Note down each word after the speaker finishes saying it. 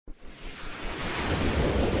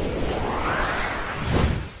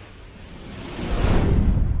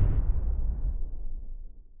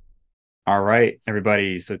All right,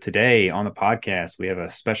 everybody. So today on the podcast, we have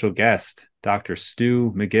a special guest, Dr.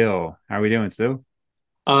 Stu McGill. How are we doing, Stu?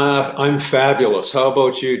 I'm fabulous. How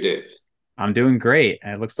about you, Dave? I'm doing great.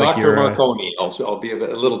 And it looks like Dr. you're, Marconi. I'll be a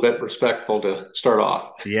little bit respectful to start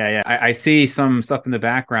off. yeah. I see some stuff in the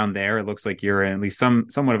background there. It looks like you're in at least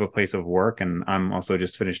somewhat of a place of work, and I'm also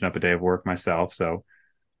just finishing up a day of work myself. So,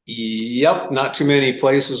 Yep, not too many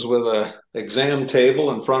places with a exam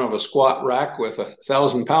table in front of a squat rack with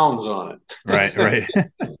 1,000 pounds on right, it.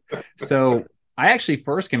 right. So I actually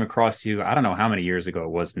first came across you. I don't know how many years ago it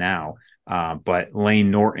was now, but Lane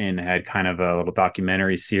Norton had kind of a little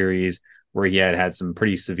documentary series where he had some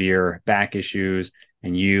pretty severe back issues,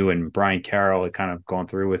 and you and Brian Carroll had kind of gone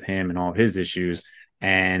through with him and all of his issues.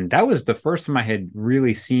 And that was the first time I had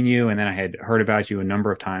really seen you, and then I had heard about you a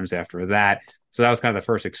number of times after that. So that was kind of the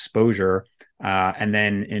first exposure. And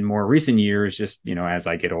then in more recent years, just as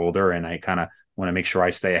I get older and I kind of want to make sure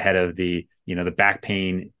I stay ahead of the back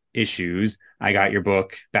pain issues. I got your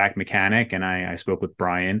book, Back Mechanic, and I spoke with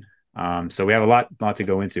Brian. So we have a lot to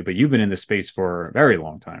go into, but you've been in this space for a very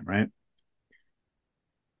long time, right?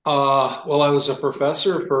 Well, I was a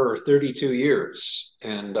professor for 32 years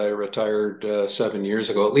and I retired 7 years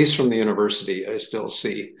ago, at least from the university. I still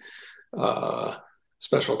see uh,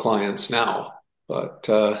 special clients now. But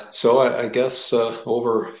so I guess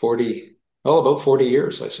over 40, well, about 40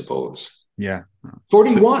 years, I suppose. Yeah. So,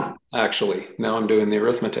 41, actually. Now I'm doing the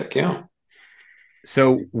arithmetic. Yeah.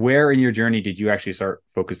 so where in your journey did you actually start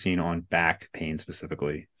focusing on back pain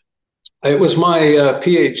specifically? It was my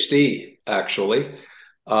PhD, actually.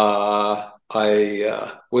 I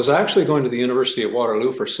was actually going to the University of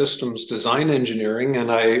Waterloo for systems design engineering,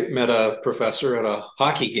 and I met a professor at a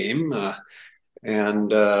hockey game.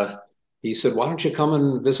 And he said, "Why don't you come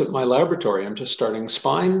and visit my laboratory? I'm just starting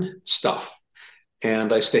spine stuff."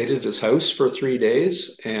 And I stayed at his house for 3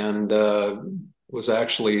 days and was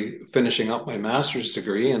actually finishing up my master's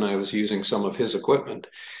degree, and I was using some of his equipment.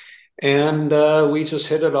 And we just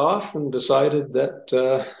hit it off and decided that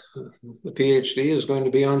the PhD is going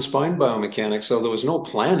to be on spine biomechanics. So there was no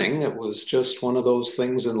planning. It was just one of those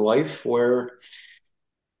things in life where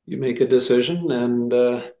you make a decision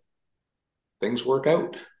and things work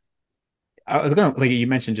out. I was going to, like you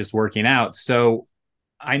mentioned, just working out. So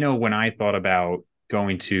I know when I thought about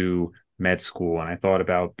going to med school and I thought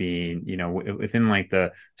about being, within like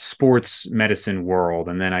the sports medicine world.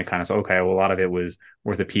 And then I kind of said, okay, well, a lot of it was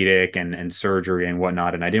orthopedic and surgery and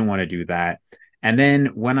whatnot. And I didn't want to do that. And then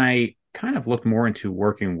when I kind of looked more into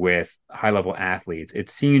working with high level athletes, it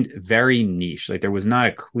seemed very niche. Like there was not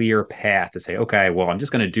a clear path to say, okay, well, I'm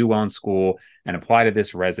just going to do well in school and apply to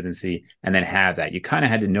this residency and then have that. You kind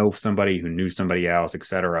of had to know somebody who knew somebody else, et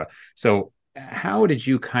cetera. So how did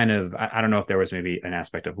you kind of, I don't know if there was maybe an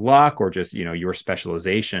aspect of luck or just your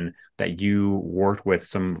specialization that you worked with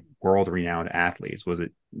some world renowned athletes? Was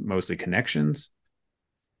it mostly connections?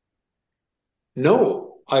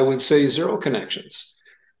 No, I would say zero connections.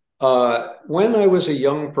 When I was a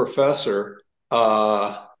young professor,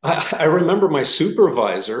 I remember my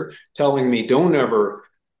supervisor telling me, "Don't ever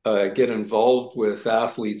get involved with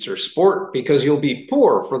athletes or sport because you'll be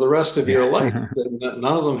poor for the rest of your life." Yeah.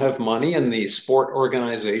 None of them have money, and the sport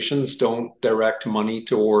organizations don't direct money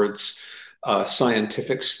towards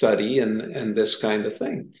scientific study and this kind of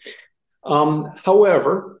thing.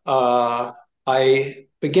 However, I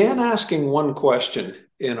began asking one question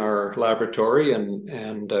in our laboratory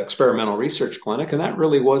and experimental research clinic, and that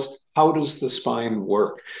really was, how does the spine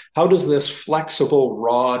work? How does this flexible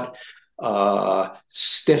rod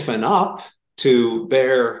stiffen up to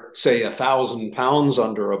bear, say, 1,000 pounds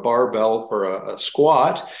under a barbell for a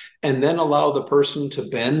squat, and then allow the person to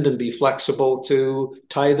bend and be flexible to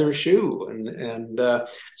tie their shoe? And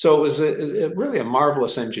so it was really a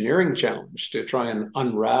marvelous engineering challenge to try and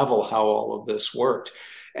unravel how all of this worked.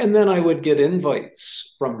 And then I would get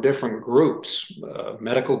invites from different groups,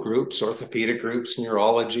 medical groups, orthopedic groups,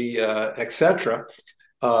 neurology, etc.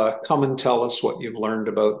 Come and tell us what you've learned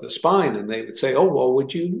about the spine. And they would say, "Oh, well,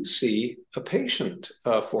 would you see a patient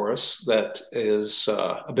for us that is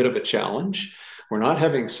a bit of a challenge? We're not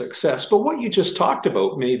having success, but what you just talked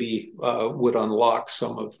about maybe would unlock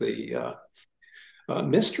some of the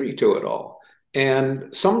mystery to it all."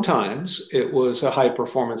 And sometimes it was a high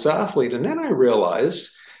performance athlete. And then I realized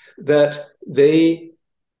that they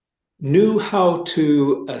knew how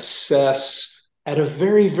to assess at a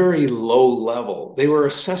very, very low level. They were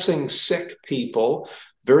assessing sick people,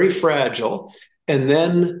 very fragile. And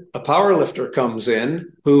then a power lifter comes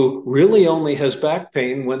in who really only has back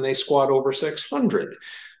pain when they squat over 600.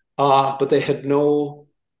 But they had no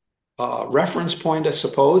reference point, I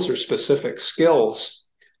suppose, or specific skills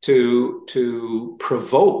to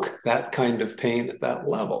provoke that kind of pain at that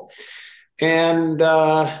level. And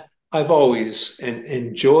I've always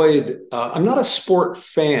enjoyed. I'm not a sport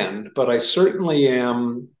fan, but I certainly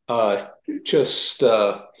am just.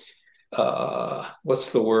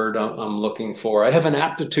 What's the word I'm looking for? I have an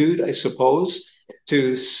aptitude, I suppose,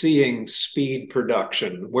 to seeing speed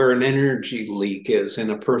production, where an energy leak is in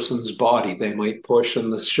a person's body. They might push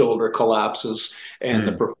and the shoulder collapses and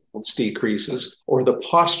the Mm, performance decreases, or the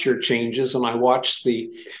posture changes. And I watch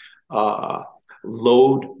the uh,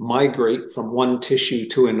 load migrate from one tissue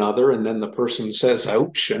to another, and then the person says,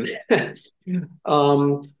 ouch. And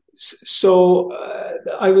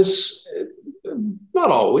I was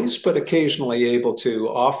not always, but occasionally able to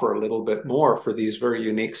offer a little bit more for these very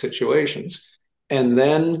unique situations. And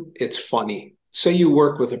then it's funny. Say you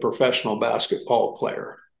work with a professional basketball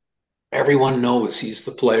player. Everyone knows he's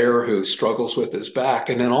the player who struggles with his back.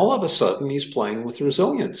 And then all of a sudden, he's playing with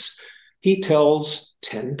resilience. He tells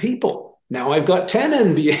 10 people, now I've got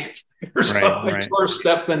 10 NBA players right, on my right.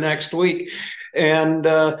 doorstep the next week. And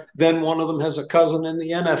then one of them has a cousin in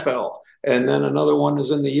the NFL. And then another one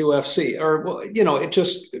is in the UFC. Or, well,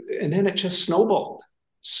 and then it just snowballed.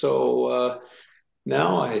 So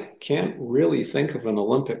now I can't really think of an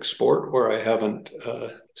Olympic sport where I haven't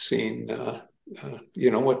seen.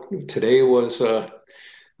 What today was, an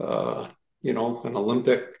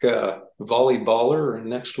Olympic volleyballer, and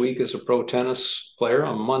next week is a pro tennis player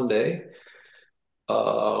on Monday.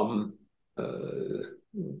 Um, uh,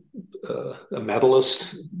 a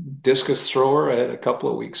medalist discus thrower I had a couple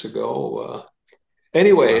of weeks ago.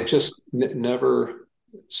 Anyway, it Wow. just never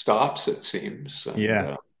stops, it seems. And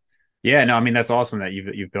Yeah. Yeah, no, I mean that's awesome that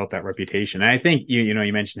you've built that reputation. And I think you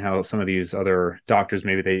mentioned how some of these other doctors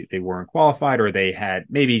maybe they weren't qualified or they had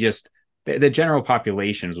maybe just the general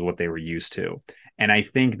population is what they were used to. And I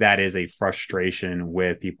think that is a frustration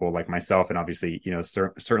with people like myself and obviously,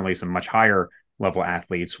 certainly some much higher level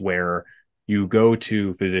athletes where you go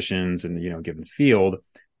to physicians in given field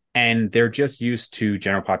and they're just used to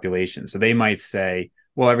general population. So they might say,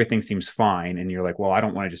 well, everything seems fine. And you're like, well, I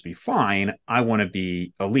don't want to just be fine. I want to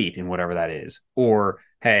be elite in whatever that is. Or,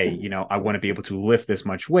 hey, I want to be able to lift this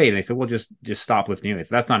much weight. And they said, well, just stop lifting weights.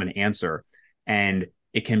 That's not an answer. And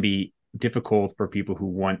it can be difficult for people who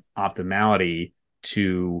want optimality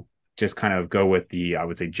to just kind of go with the, I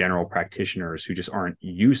would say, general practitioners who just aren't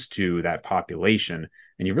used to that population.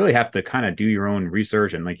 And you really have to kind of do your own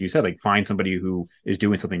research. And like you said, like find somebody who is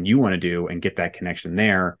doing something you want to do and get that connection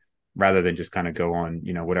there rather than just kind of go on,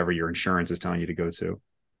 whatever your insurance is telling you to go to.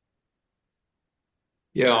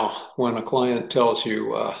 yeah, when a client tells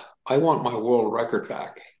you, I want my world record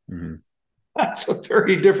back, Mm-hmm. that's a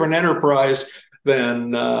very different enterprise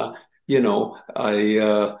than, I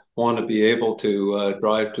want to be able to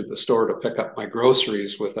drive to the store to pick up my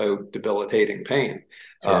groceries without debilitating pain,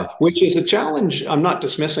 Sure. which is a challenge. I'm not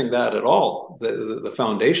dismissing that at all. The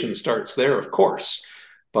foundation starts there, of course,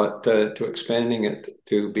 but to expanding it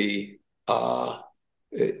to be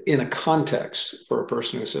in a context for a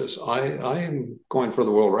person who says, I am going for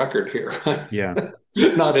the world record here. Yeah.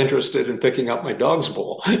 Not interested in picking up my dog's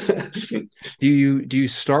bowl. Do you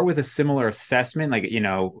start with a similar assessment like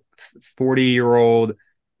 40-year-old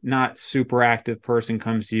not super active person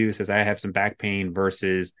comes to you says I have some back pain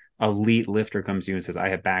versus elite lifter comes to you and says I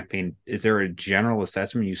have back pain? Is there a general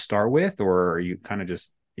assessment you start with or are you kind of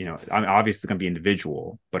just I mean, obviously it's going to be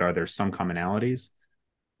individual but are there some commonalities?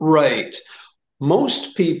 Right.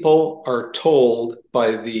 Most people are told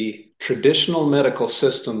by the traditional medical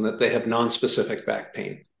system that they have nonspecific back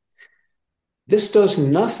pain. This does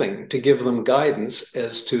nothing to give them guidance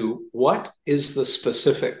as to what is the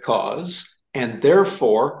specific cause, and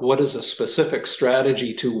therefore, what is a specific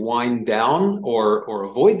strategy to wind down or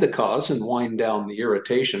avoid the cause and wind down the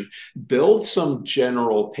irritation, build some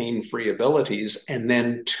general pain free abilities, and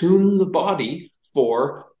then tune the body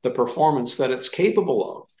for the performance that it's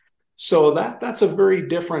capable of. So that's a very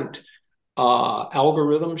different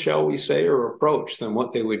algorithm, shall we say, or approach than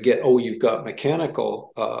what they would get. Oh, you've got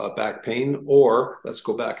mechanical back pain, or let's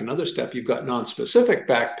go back another step. You've got non-specific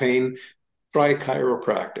back pain. Try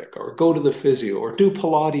chiropractic, or go to the physio, or do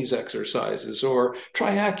Pilates exercises, or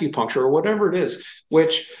try acupuncture, or whatever it is,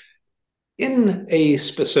 which in a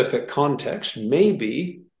specific context may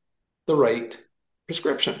be the right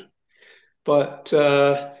prescription. But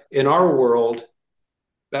in our world,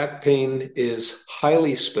 back pain is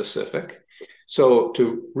highly specific. So,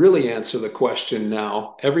 to really answer the question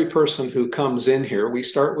now, every person who comes in here, we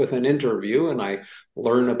start with an interview and I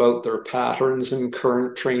learn about their patterns and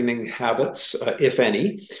current training habits, if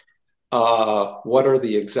any. What are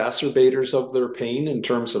the exacerbators of their pain in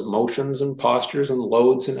terms of motions and postures and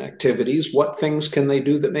loads and activities? What things can they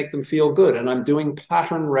do that make them feel good? And I'm doing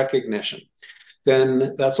pattern recognition.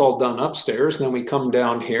 Then that's all done upstairs. Then we come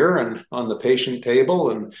down here and on the patient table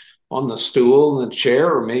and on the stool and the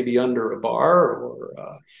chair, or maybe under a bar, or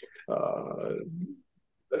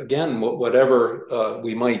again, whatever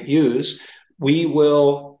we might use, we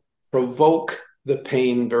will provoke the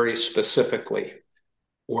pain very specifically.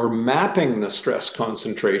 We're mapping the stress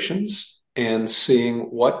concentrations and seeing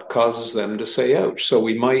what causes them to say ouch. So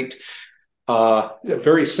we might, a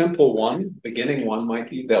very simple one, beginning one might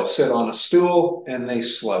be they'll sit on a stool and they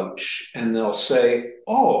slouch and they'll say,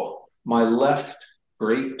 oh, my left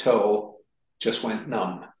great toe just went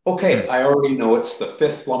numb. Okay, Hmm. I already know it's the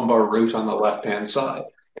fifth lumbar root on the left-hand side.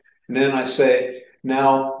 And then I say,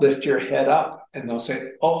 now lift your head up. And they'll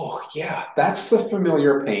say, oh, yeah, that's the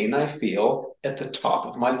familiar pain I feel at the top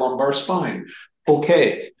of my lumbar spine.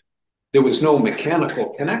 Okay, there was no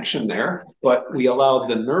mechanical connection there, but we allowed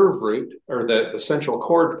the nerve root or the central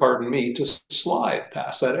cord, pardon me, to slide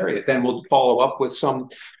past that area. Then we'll follow up with some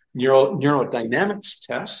neurodynamics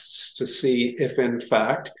tests to see if, in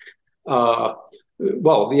fact, uh,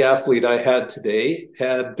 well, the athlete I had today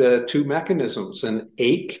had two mechanisms: an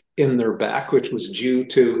ache in their back, which was due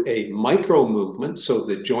to a micro movement. So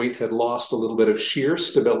the joint had lost a little bit of shear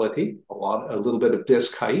stability, a little bit of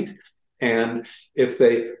disc height. And if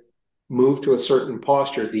they moved to a certain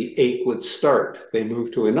posture, the ache would start. They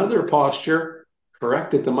moved to another posture,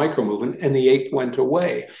 corrected the micro movement, and the ache went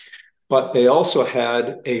away. But they also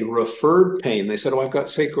had a referred pain. They said, oh, I've got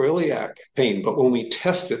sacroiliac pain. But when we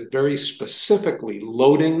tested very specifically,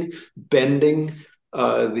 loading, bending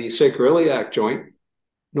the sacroiliac joint,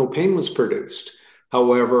 no pain was produced.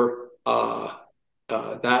 However,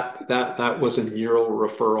 that was a neural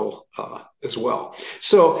referral as well.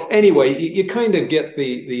 So anyway, you kind of get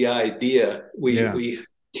the idea. Yeah. We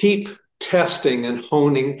keep testing and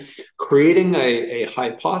honing, creating a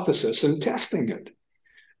hypothesis and testing it.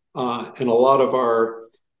 And a lot of our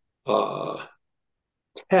uh,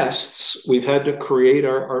 tests we've had to create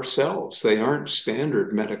ourselves. They aren't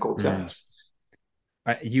standard medical Hmm. tests.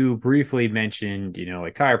 You briefly mentioned,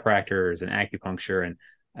 like chiropractors and acupuncture,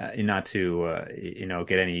 and not to,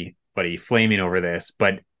 get anybody flaming over this,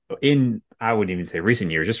 but I wouldn't even say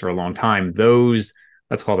recent years, just for a long time, those,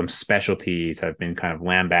 let's call them specialties, have been kind of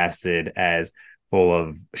lambasted as full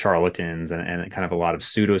of charlatans and kind of a lot of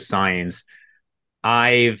pseudoscience.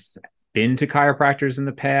 I've been to chiropractors in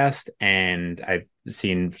the past, and I've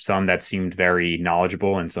seen some that seemed very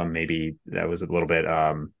knowledgeable, and some maybe that was a little bit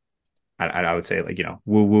I would say, like,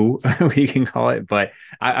 woo woo, we can call it. But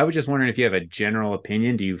I was just wondering if you have a general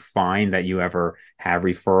opinion. Do you find that you ever have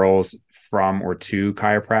referrals from or to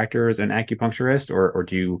chiropractors and acupuncturists, or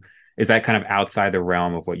is that kind of outside the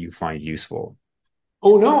realm of what you find useful?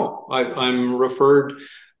 Oh no, I'm referred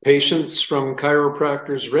patients from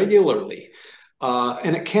chiropractors regularly.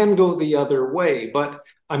 And it can go the other way, but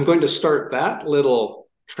I'm going to start that little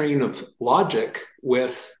train of logic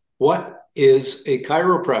with what is a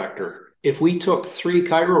chiropractor? If we took three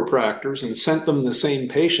chiropractors and sent them the same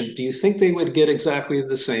patient, do you think they would get exactly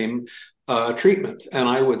the same treatment? And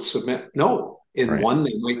I would submit no. In Right. one,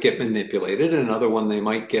 they might get manipulated. In another one, they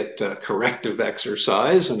might get corrective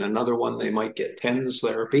exercise. And another one, they might get TENS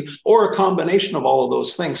therapy or a combination of all of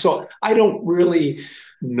those things. So I don't really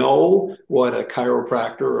know what a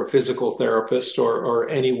chiropractor or a physical therapist or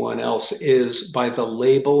anyone else is by the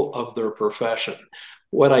label of their profession.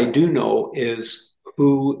 What I do know is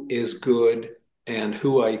who is good and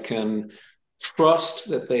who I can trust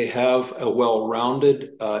that they have a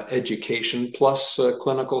well-rounded education plus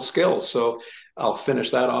clinical skills. So I'll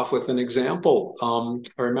finish that off with an example.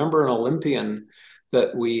 I remember an Olympian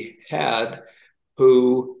that we had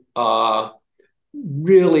who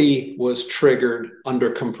really was triggered under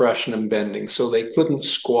compression and bending. So they couldn't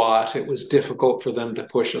squat. It was difficult for them to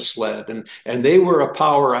push a sled. And they were a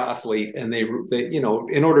power athlete. And they in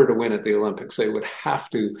order to win at the Olympics, they would have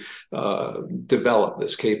to develop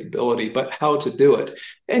this capability. But how to do it?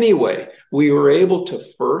 Anyway, we were able to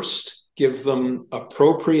first give them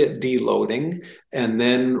appropriate deloading and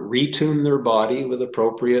then retune their body with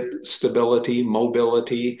appropriate stability,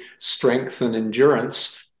 mobility, strength, and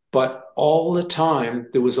endurance. But all the time,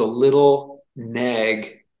 there was a little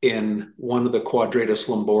nag in one of the quadratus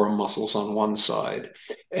lumborum muscles on one side.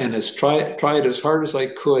 And try it as hard as I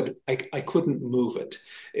could, I couldn't move it.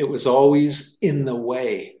 It was always in the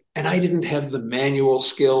way. And I didn't have the manual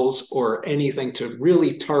skills or anything to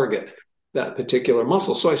really target that particular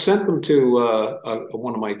muscle. So I sent them to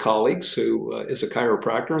one of my colleagues who is a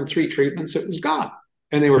chiropractor, and three treatments, it was gone.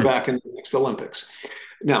 and they were Hmm. back in the next Olympics.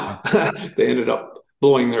 Now, Oh, they ended up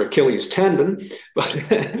blowing their Achilles tendon, but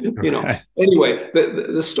okay. anyway,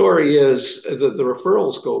 the story is that the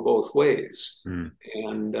referrals go both ways. Hmm.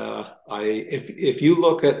 And if you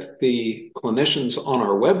look at the clinicians on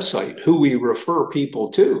our website who we refer people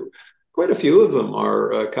to, quite a few of them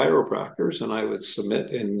are chiropractors, and I would submit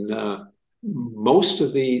in most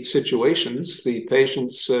of the situations, the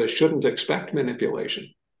patients shouldn't expect manipulation.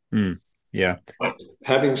 Hmm. Yeah. But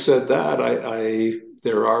having said that,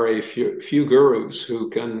 there are a few gurus who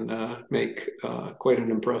can make quite an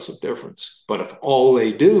impressive difference. But if all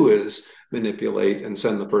they do is manipulate and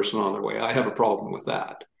send the person on their way, I have a problem with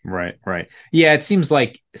that. Right, right. Yeah, it seems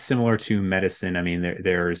like similar to medicine. I mean,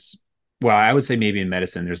 there's, well, I would say maybe in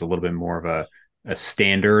medicine, there's a little bit more of a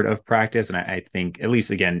standard of practice. And I think, at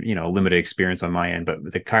least again, limited experience on my end, but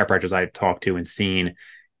the chiropractors I've talked to and seen,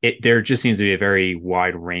 there just seems to be a very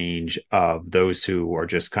wide range of those who are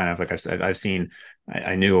just kind of, like I said,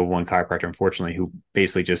 I knew of one chiropractor, unfortunately, who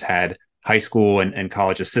basically just had high school and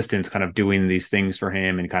college assistants kind of doing these things for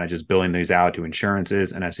him and kind of just billing these out to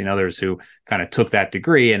insurances. And I've seen others who kind of took that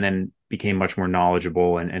degree and then became much more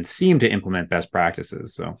knowledgeable and seemed to implement best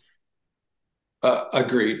practices. So,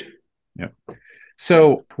 Agreed. yeah. Yeah.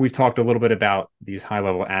 So we've talked a little bit about these high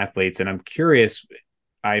level athletes, and I'm curious.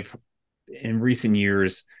 I've in recent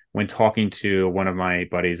years, when talking to one of my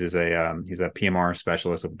buddies, he's a PMR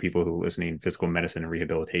specialist of people who are listening in physical medicine and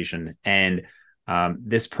rehabilitation, and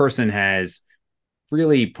this person has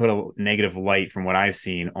really put a negative light from what I've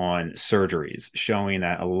seen on surgeries, showing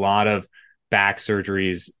that a lot of back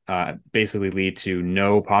surgeries basically lead to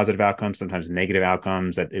no positive outcomes, sometimes negative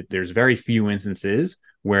outcomes, that there's very few instances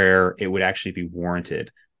where it would actually be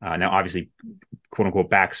warranted. Now, obviously, quote unquote,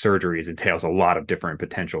 back surgeries entails a lot of different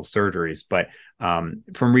potential surgeries. But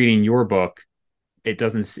from reading your book, it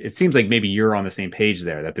seems like maybe you're on the same page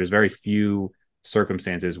there, that there's very few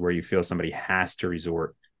circumstances where you feel somebody has to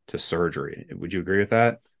resort to surgery. Would you agree with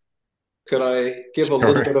that? Could I give a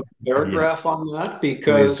little Sure. bit of Yeah, paragraph on that? please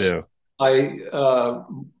Because do. I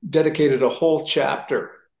dedicated a whole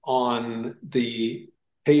chapter on the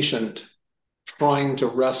patient trying to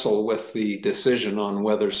wrestle with the decision on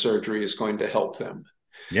whether surgery is going to help them.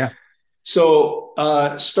 Yeah. So,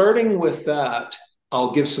 starting with that,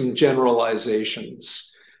 I'll give some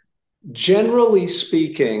generalizations. Generally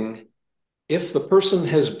speaking, if the person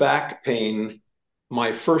has back pain,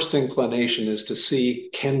 my first inclination is to see,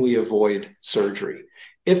 can we avoid surgery?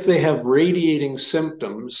 If they have radiating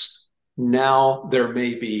symptoms, now there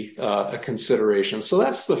may be a consideration. So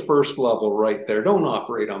that's the first level right there. Don't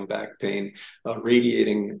operate on back pain,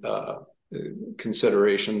 radiating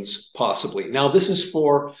considerations possibly. Now, this is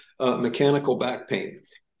for mechanical back pain.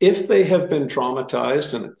 If they have been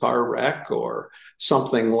traumatized in a car wreck or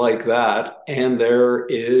something like that, and there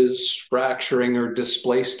is fracturing or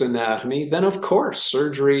displaced anatomy, then of course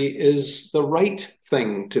surgery is the right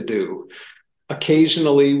thing to do.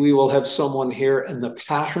 Occasionally, we will have someone here and the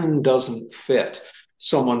pattern doesn't fit.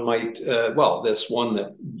 Someone might, this one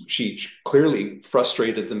that she clearly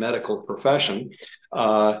frustrated the medical profession.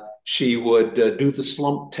 She would do the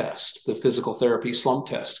slump test, the physical therapy slump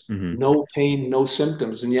test. Hmm. No pain, no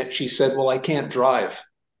symptoms. And yet she said, well, I can't drive.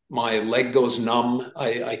 My leg goes numb.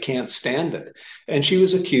 I can't stand it. And she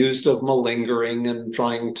was accused of malingering and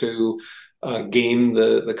trying to game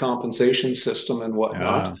the compensation system and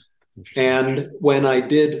whatnot. Interesting. And when I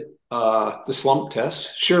did the slump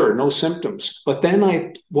test, sure, no symptoms. But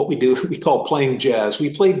then what we do, we call playing jazz.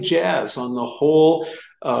 We played jazz on the whole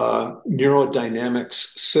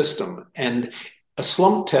neurodynamics system. And a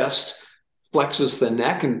slump test flexes the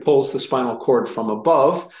neck and pulls the spinal cord from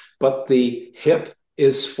above, but the hip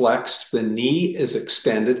is flexed, the knee is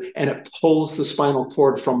extended, and it pulls the spinal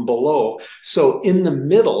cord from below. So in the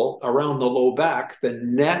middle, around the low back, the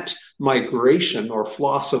net migration or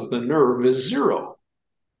floss of the nerve is zero.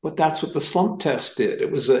 But that's what the slump test did. It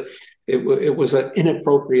was an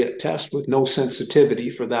inappropriate test with no sensitivity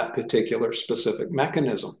for that particular specific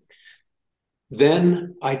mechanism.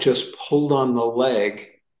 Then I just pulled on the leg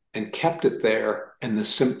and kept it there, and the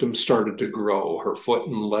symptoms started to grow. Her foot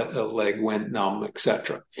and leg went numb,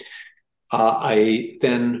 etc. I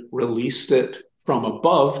then released it from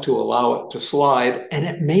above to allow it to slide, and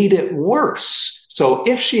it made it worse. So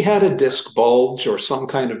if she had a disc bulge or some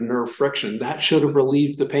kind of nerve friction, that should have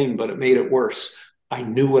relieved the pain, but it made it worse. I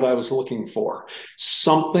knew what I was looking for.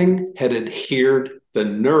 Something had adhered the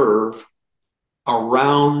nerve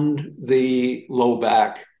around the low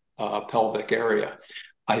back pelvic area.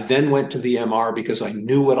 I then went to the MR because I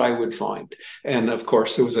knew what I would find. And of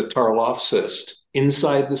course, there was a Tarloff cyst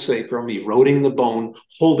inside the sacrum, eroding the bone,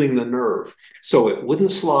 holding the nerve. So it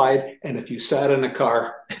wouldn't slide. And if you sat in a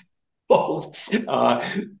car,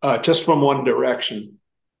 just from one direction,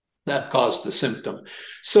 that caused the symptom.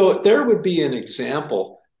 So there would be an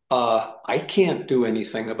example. I can't do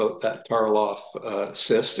anything about that Tarloff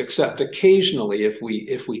cyst, except occasionally if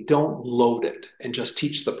we don't load it and just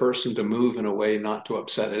teach the person to move in a way not to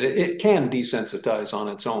upset it, it can desensitize on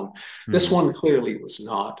its own. This Mm. one clearly was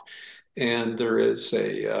not. And there is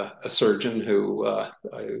a surgeon who I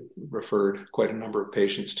referred quite a number of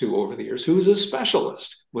patients to over the years, who's a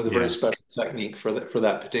specialist with a very Yeah. special technique for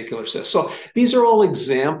that particular cyst. So these are all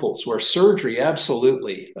examples where surgery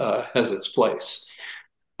absolutely has its place.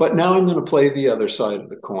 But now I'm going to play the other side of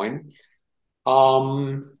the coin.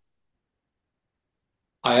 Um,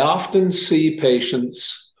 I often see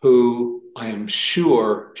patients who I am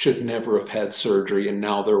sure should never have had surgery, and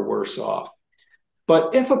now they're worse off.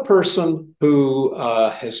 But if a person who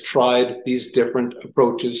has tried these different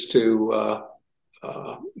approaches to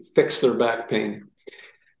fix their back pain,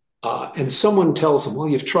 and someone tells them, well,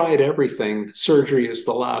 you've tried everything, surgery is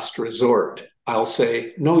the last resort, I'll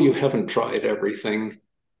say, no, you haven't tried everything.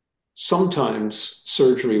 Sometimes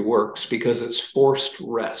surgery works because it's forced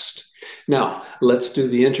rest. Now, let's do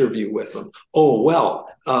the interview with them. Oh, well,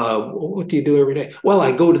 what do you do every day? Well,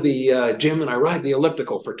 I go to the gym and I ride the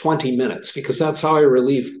elliptical for 20 minutes because that's how I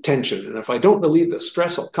relieve tension. And if I don't relieve the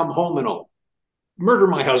stress, I'll come home and I'll murder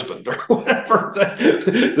my husband or whatever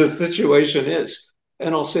the situation is.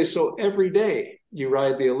 And I'll say, so every day you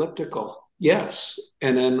ride the elliptical? Yes.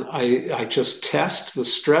 And then I just test the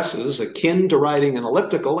stresses akin to riding an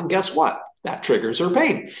elliptical. And guess what? That triggers her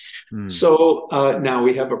pain. Mm. So now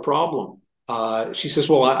we have a problem. She says,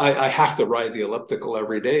 well, I have to ride the elliptical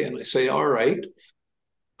every day. And I say, all right.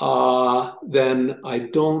 Then I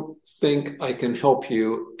don't think I can help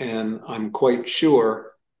you. And I'm quite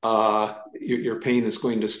sure your pain is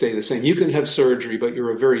going to stay the same. You can have surgery, but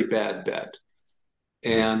you're a very bad bet.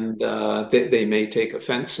 Mm. And they may take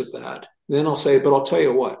offense at that. Then I'll say, but I'll tell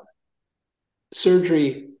you what,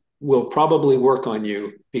 surgery will probably work on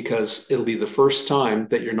you because it'll be the first time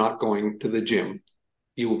that you're not going to the gym.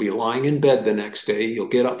 You will be lying in bed the next day. You'll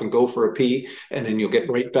get up and go for a pee, and then you'll get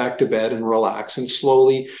right back to bed and relax. And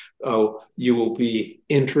slowly, you will be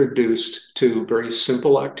introduced to very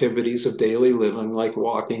simple activities of daily living, like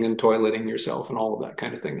walking and toileting yourself and all of that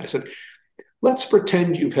kind of thing. I said, let's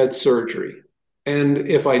pretend you've had surgery. And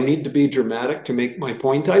if I need to be dramatic to make my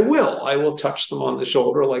point, I will. I will touch them on the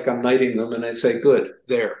shoulder like I'm knighting them. And I say, good,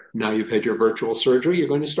 there. Now you've had your virtual surgery. You're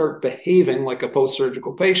going to start behaving like a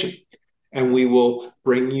post-surgical patient. And we will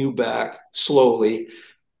bring you back slowly.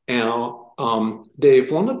 Now,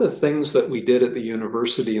 Dave, one of the things that we did at the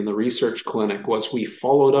university in the research clinic was we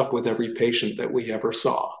followed up with every patient that we ever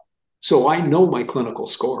saw. So I know my clinical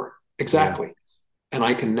score Yeah. exactly. And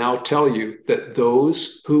I can now tell you that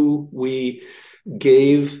those who we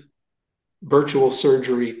gave virtual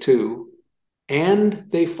surgery to and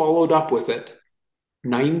they followed up with it,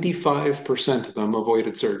 95% of them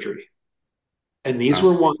avoided surgery. And these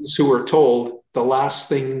Wow. were ones who were told the last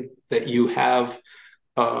thing that you have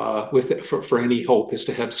with it for any hope is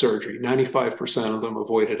to have surgery. 95% of them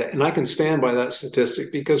avoided it. And I can stand by that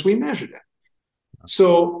statistic because we measured it.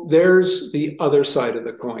 So there's the other side of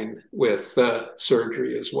the coin with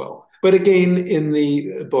surgery as well. But again, in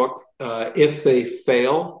the book, if they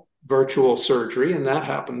fail virtual surgery, and that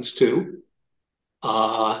happens too,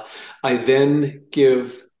 I then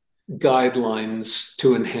give guidelines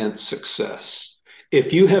to enhance success.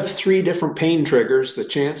 If you have 3 different pain triggers, the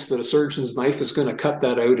chance that a surgeon's knife is going to cut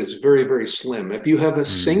that out is very, very slim. If you have a Mm.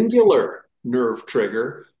 singular nerve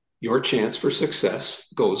trigger, your chance for success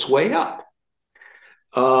goes way up.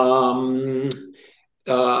 Um,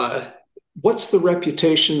 uh, what's the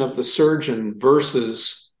reputation of the surgeon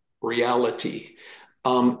versus reality?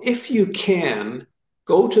 If you can,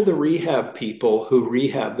 go to the rehab people who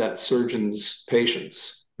rehab that surgeon's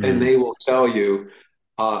patients, and Mm. they will tell you,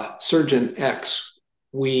 Surgeon X,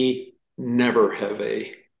 we never have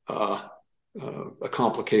a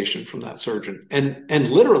complication from that surgeon, and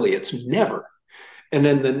literally, it's never. And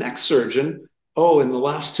then the next surgeon, oh, in the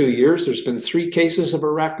last 2 years, there's been 3 cases of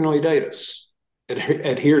arachnoiditis,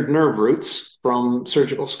 adhered nerve roots from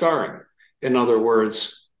surgical scarring. In other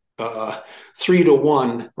words, 3 to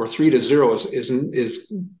 1 or 3 to 0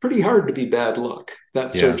 is pretty hard to be bad luck,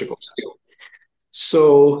 that Yeah. surgical skill.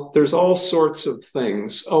 So there's all sorts of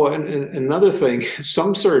things. Oh, and another thing,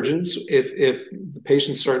 some surgeons, if the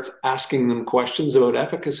patient starts asking them questions about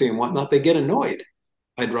efficacy and whatnot, they get annoyed.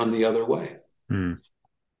 I'd run the other way. Mm.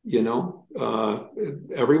 You know,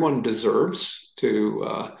 everyone deserves to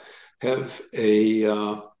have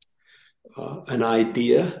an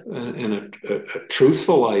idea and a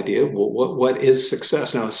truthful idea of what is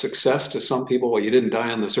success. Now, is success to some people, well, you didn't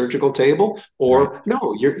die on the surgical table, Right. or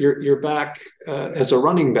no, you're back as a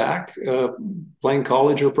running back playing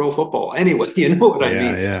college or pro football. Anyway, you know what I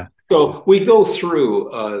Yeah, mean. yeah. So we go through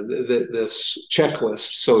this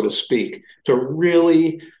checklist, so to speak, to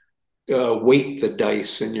really weight the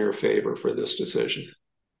dice in your favor for this decision.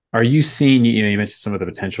 Are you seeing, you mentioned some of the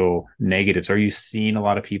potential negatives. Are you seeing a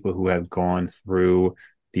lot of people who have gone through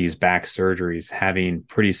these back surgeries having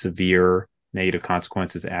pretty severe negative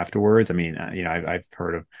consequences afterwards? I mean, I've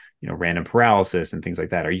heard of, random paralysis and things like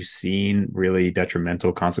that. Are you seeing really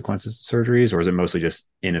detrimental consequences to surgeries, or is it mostly just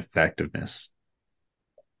ineffectiveness?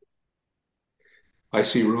 I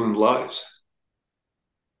see ruined lives.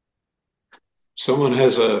 Someone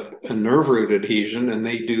has a nerve root adhesion and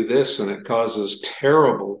they do this and it causes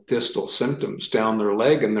terrible distal symptoms down their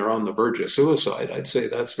leg and they're on the verge of suicide. I'd say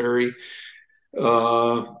that's very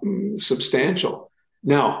uh, substantial.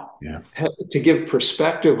 Now, Yeah. to give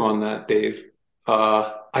perspective on that, Dave,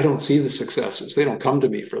 I don't see the successes. They don't come to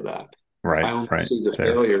me for that. I Right. only Right. see the Fair.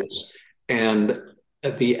 failures. And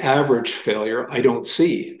at the average failure, I don't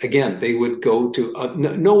see. Again, they would go to,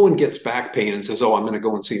 no one gets back pain and says, oh, I'm going to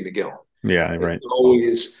go and see McGill. Yeah. It's Right.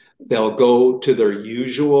 always, they'll go to their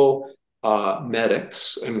usual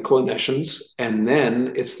medics and clinicians, and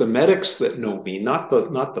then it's the medics that know me, not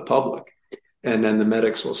the public. And then the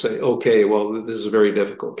medics will say, okay, well, this is a very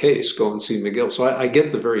difficult case. Go and see McGill. So I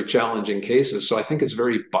get the very challenging cases. So I think it's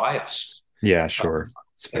very biased Yeah. uh, Sure.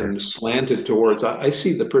 It's fair. and slanted towards, I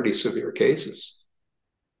see the pretty severe cases.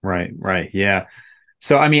 Right. Right. Yeah.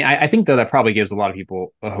 So, I mean, I think though that probably gives a lot of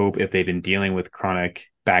people a hope if they've been dealing with chronic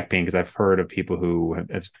back pain, because I've heard of people who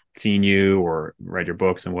have seen you or read your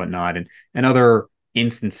books and whatnot, and other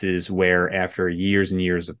instances where after years and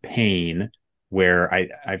years of pain, where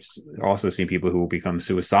I've also seen people who will become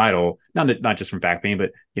suicidal, not just from back pain,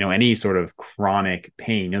 but any sort of chronic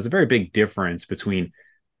pain. There's a very big difference between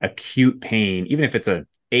acute pain, even if it's a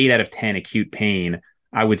 8 out of 10 acute pain.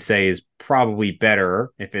 I would say is probably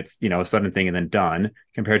better if it's, a sudden thing and then done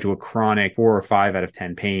compared to a chronic 4 or 5 out of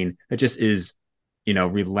 10 pain that just is,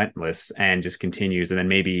 relentless and just continues. And then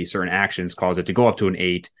maybe certain actions cause it to go up to an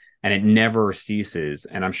 8 and it never ceases.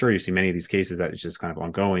 And I'm sure you see many of these cases that it's just kind of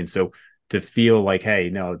ongoing. So to feel like, hey,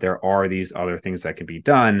 no, there are these other things that can be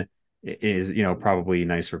done is, probably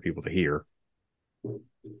nice for people to hear.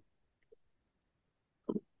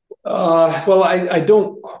 Well, I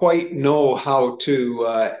don't quite know how to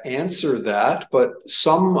answer that, but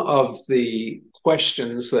some of the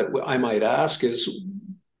questions that I might ask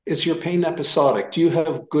is your pain episodic? Do you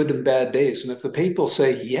have good and bad days? And if the people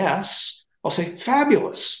say yes, I'll say,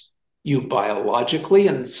 fabulous. You biologically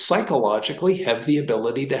and psychologically have the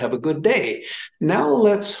ability to have a good day. Now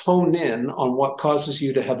let's hone in on what causes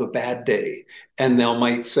you to have a bad day. And they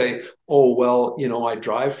might say, oh, well, I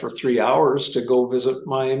drive for 3 hours to go visit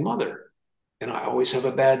my mother. And I always have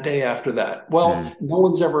a bad day after that. Mm, Well, no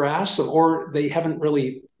one's ever asked them, or they haven't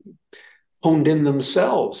really honed in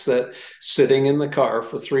themselves that sitting in the car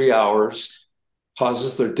for 3 hours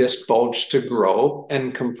causes their disc bulge to grow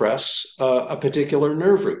and compress a particular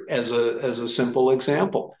nerve root, as a simple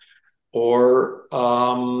example. Or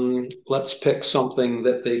let's pick something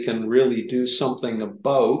that they can really do something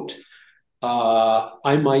about.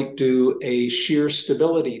 I might do a shear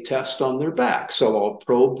stability test on their back. So I'll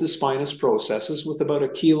probe the spinous processes with about a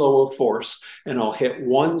kilo of force, and I'll hit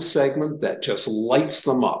one segment that just lights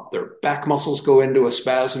them up. Their back muscles go into a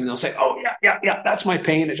spasm, and they'll say, oh, yeah, yeah, yeah, that's my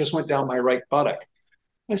pain. It just went down my right buttock.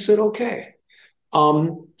 I said, okay,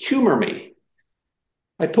 humor me.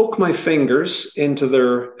 I poke my fingers into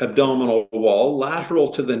their abdominal wall, lateral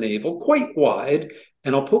to the navel, quite wide,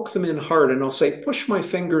 and I'll poke them in hard and I'll say, push my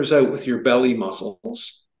fingers out with your belly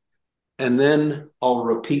muscles. And then I'll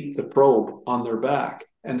repeat the probe on their back.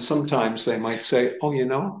 And sometimes they might say,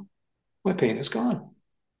 oh, my pain is gone.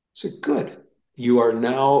 So good. You are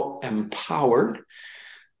now empowered.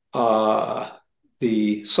 Uh,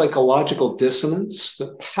 the psychological dissonance,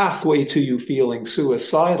 the pathway to you feeling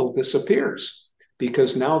suicidal disappears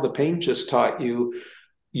because now the pain just taught you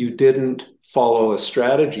didn't follow a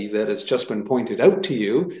strategy that has just been pointed out to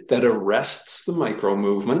you that arrests the micro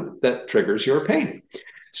movement that triggers your pain.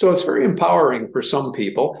 So it's very empowering for some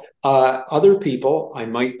people. Other people, I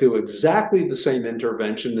might do exactly the same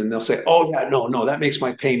intervention and they'll say, oh, yeah, no, that makes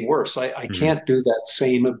my pain worse. I mm. can't do that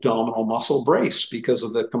same abdominal muscle brace because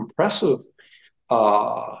of the compressive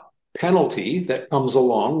uh, penalty that comes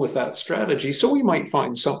along with that strategy. So we might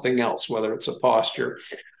find something else, whether it's a posture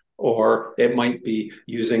or it might be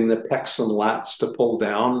using the pecs and lats to pull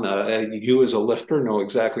down. You as a lifter know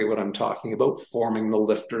exactly what I'm talking about, forming the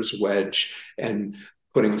lifter's wedge and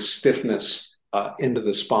putting stiffness into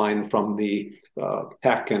the spine from the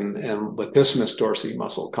pec and latissimus dorsi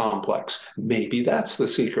muscle complex. Maybe that's the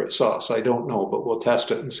secret sauce. I don't know, but we'll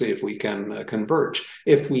test it and see if we can converge.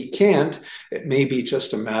 If we can't, it may be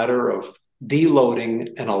just a matter of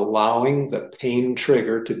deloading and allowing the pain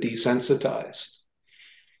trigger to desensitize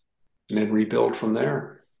and then rebuild from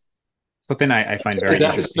there. Something I find very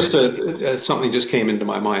That interesting. something just came into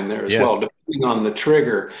my mind there as Yeah. well. Depending on the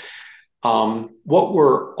trigger, what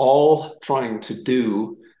we're all trying to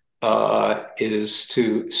do is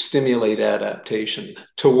to stimulate adaptation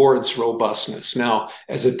towards robustness. Now,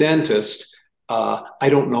 as a dentist, I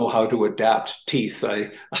don't know how to adapt teeth.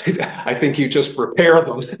 I think you just prepare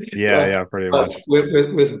them. Yeah, yeah, pretty But much.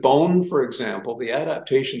 with bone, for example, the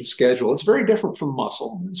adaptation schedule, it's very different from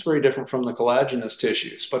muscle. It's very different from the collagenous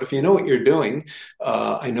tissues. But if you know what you're doing,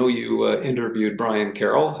 I know you interviewed Brian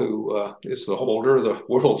Carroll, who is the holder of the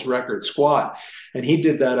world's record squat. And he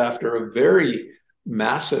did that after a very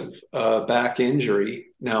massive back injury.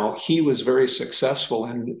 Now, he was very successful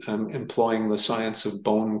in employing the science of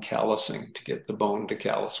bone callousing to get the bone to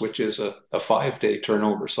callus, which is a 5-day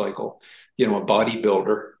turnover cycle. You know, a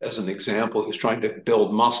bodybuilder, as an example, who's trying to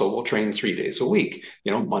build muscle will train 3 days a week.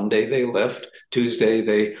 You know, Monday they lift, Tuesday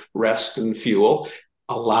they rest and fuel,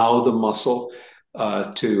 allow the muscle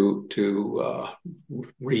to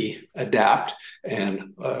readapt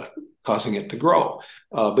and causing it to grow.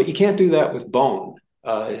 But you can't do that with bone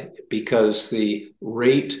because the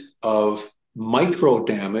rate of micro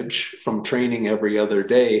damage from training every other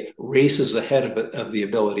day races ahead of the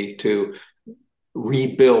ability to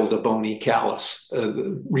rebuild a bony callus.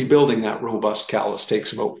 Rebuilding that robust callus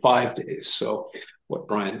takes about 5 days. So what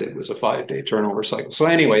Brian did was a 5-day turnover cycle. So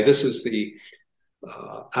anyway, this is the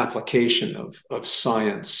application of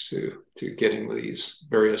science to getting these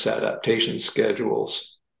various adaptation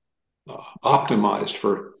schedules optimized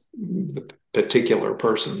for the particular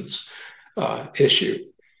person's issue.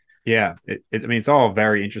 Yeah, I mean, it's all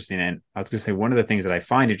very interesting. And I was going to say, one of the things that I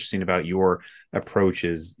find interesting about your approach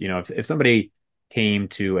is, you know, if somebody came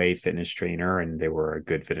to a fitness trainer and they were a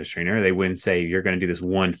good fitness trainer, they wouldn't say, you're going to do this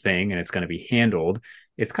one thing and it's going to be handled.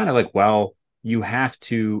 It's kind of like, well, you have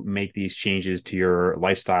to make these changes to your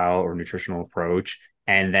lifestyle or nutritional approach.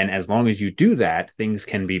 And then as long as you do that, things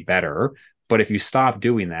can be better. But if you stop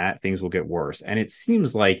doing that, things will get worse. And it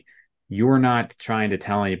seems like you're not trying to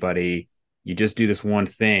tell anybody, you just do this one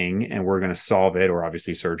thing and we're going to solve it. Or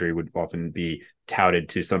obviously surgery would often be touted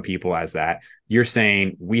to some people as that. You're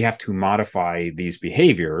saying we have to modify these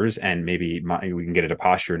behaviors, and maybe we can get into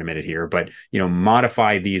posture in a minute here, but, you know,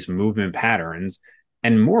 modify these movement patterns.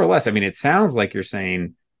 And more or less, I mean, it sounds like you're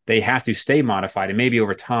saying they have to stay modified, and maybe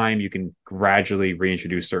over time you can gradually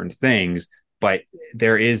reintroduce certain things, but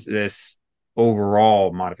there is this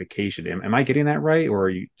overall modification. Am I getting that right? Or are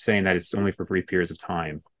you saying that it's only for brief periods of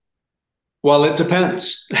time? Well, it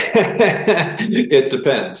depends. It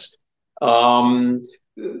depends.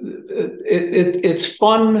 It's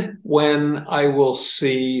fun when I will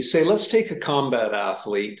see, say, let's take a combat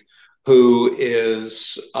athlete who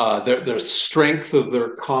is their strength of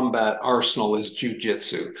their combat arsenal is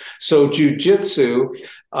jujitsu. So jujitsu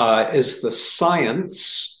is the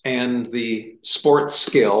science and the sports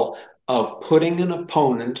skill of putting an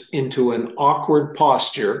opponent into an awkward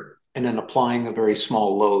posture and then applying a very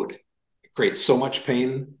small load. Creates so much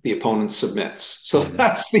pain, the opponent submits. So Mm-hmm.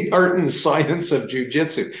 that's the art and science of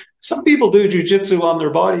jujitsu. Some people do jujitsu on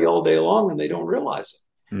their body all day long and they don't realize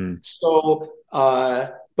Mm. it. So,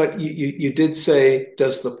 but you did say,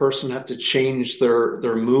 does the person have to change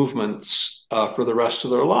their movements for the rest of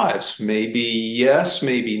their lives? Maybe yes,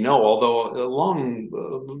 maybe no. Although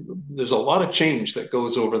there's a lot of change that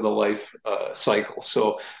goes over the life cycle.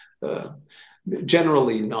 So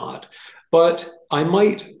generally not. But I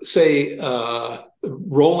might say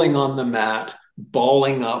rolling on the mat,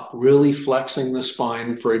 balling up, really flexing the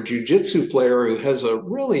spine for a jujitsu player who has a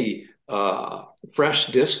really fresh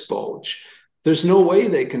disc bulge. There's no way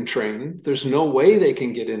they can train. There's no way they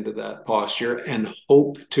can get into that posture and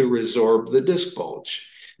hope to resorb the disc bulge.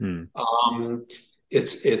 Mm.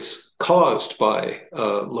 It's caused by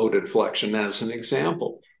loaded flexion, as an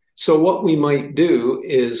example. So what we might do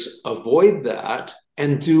is avoid that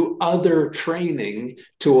and do other training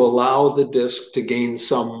to allow the disc to gain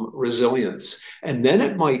some resilience. And then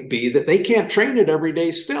it might be that they can't train it every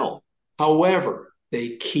day still. However,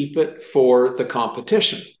 they keep it for the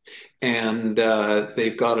competition. And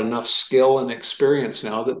they've got enough skill and experience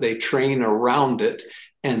now that they train around it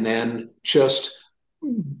and then just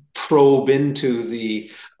probe into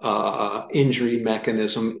the injury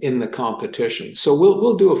mechanism in the competition. So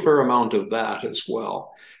we'll do a fair amount of that as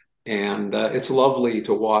well. And it's lovely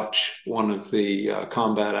to watch one of the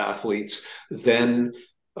combat athletes then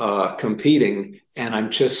competing, and I'm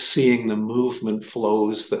just seeing the movement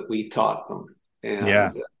flows that we taught them,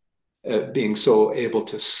 Yeah. and being so able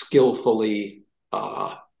to skillfully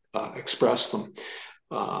express them.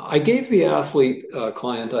 I gave the athlete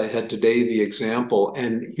client I had today the example,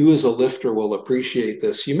 and you as a lifter will appreciate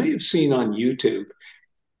this. You may have seen on YouTube,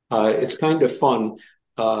 it's kind of fun.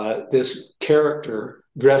 This character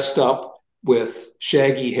dressed up with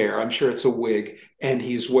shaggy hair, I'm sure it's a wig, and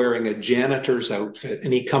he's wearing a janitor's outfit,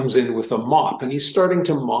 and he comes in with a mop, and he's starting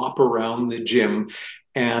to mop around the gym.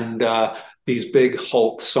 And these big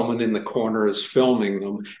hulks, someone in the corner is filming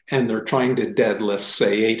them, and they're trying to deadlift,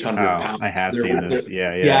 say, 800 Oh, pounds. I have seen this.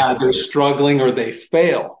 Yeah, yeah. Yeah, they're struggling or they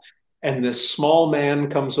fail. And this small man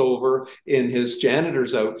comes over in his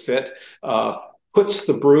janitor's outfit, puts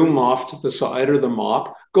the broom off to the side or the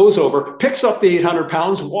mop, goes over, picks up the 800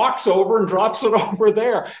 pounds, walks over and drops it over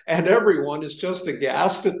there. And everyone is just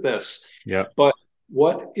aghast at this. Yep. But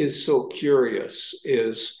what is so curious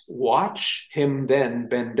is watch him then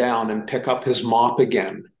bend down and pick up his mop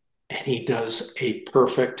again. And he does a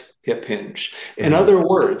perfect hip hinge. In Mm. other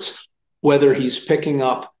words, whether he's picking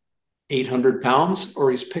up 800 pounds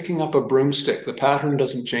or he's picking up a broomstick, the pattern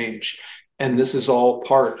doesn't change. And this is all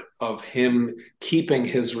part of him keeping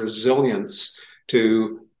his resilience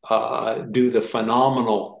to do the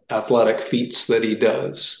phenomenal athletic feats that he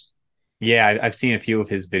does. Yeah, I've seen a few of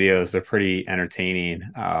his videos. They're pretty entertaining.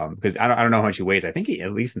 Because I don't know how much he weighs. I think he,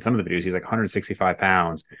 at least in some of the videos, he's like 165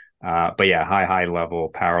 pounds. But yeah, high level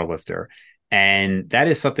power lifter. And that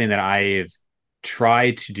is something that I've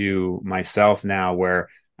tried to do myself now, where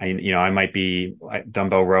I might be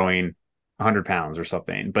dumbbell rowing 100 pounds or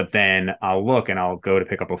something, but then I'll look and I'll go to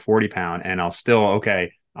pick up a 40 pound and I'll still,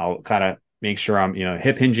 okay, I'll kind of make sure I'm,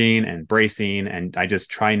 hip hinging and bracing. And I just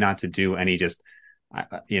try not to do any just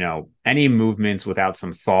any movements without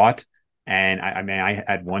some thought. And I mean, I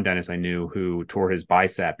had one dentist I knew who tore his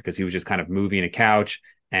bicep because he was just kind of moving a couch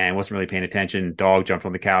and wasn't really paying attention. Dog jumped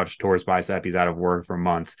on the couch, tore his bicep. He's out of work for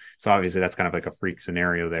months. So obviously that's kind of like a freak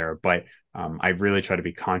scenario there. But I really try to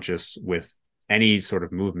be conscious with any sort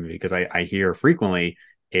of movement because I hear frequently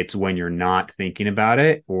it's when you're not thinking about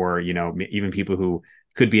it, or even people who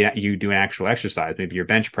could be you do an actual exercise, maybe you're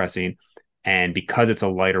bench pressing, and because it's a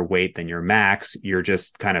lighter weight than your max, you're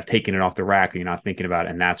just kind of taking it off the rack and you're not thinking about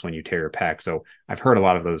it. And that's when you tear your pec. So I've heard a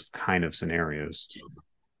lot of those kind of scenarios.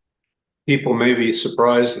 People may be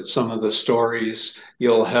surprised at some of the stories.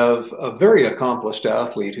 You'll have a very accomplished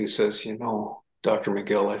athlete who says, Dr.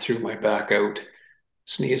 McGill, I threw my back out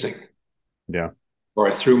sneezing. Yeah. Or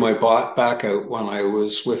I threw my back out when I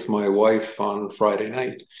was with my wife on Friday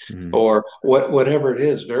night, Mm-hmm. or whatever it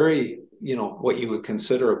is, very, what you would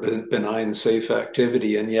consider a benign, safe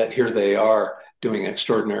activity. And yet here they are doing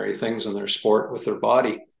extraordinary things in their sport with their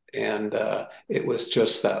body. And it was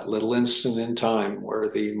just that little instant in time where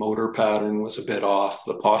the motor pattern was a bit off,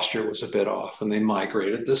 the posture was a bit off, and they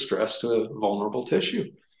migrated the stress to a vulnerable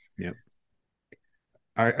tissue. Yeah.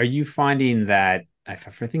 Are you finding that I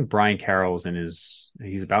think Brian Carroll's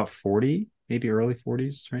he's about 40, maybe early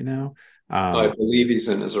 40s right now. I believe he's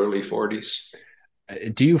in his early 40s.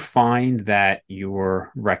 Do you find that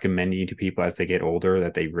you're recommending to people as they get older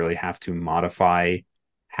that they really have to modify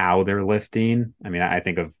how they're lifting? I mean, I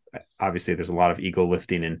think of obviously there's a lot of ego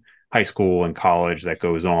lifting in high school and college that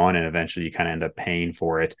goes on, and eventually you kind of end up paying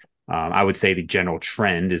for it. I would say the general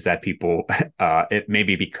trend is that people, it may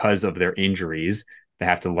be because of their injuries, they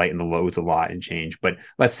have to lighten the loads a lot and change. But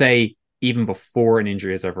let's say even before an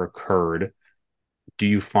injury has ever occurred, do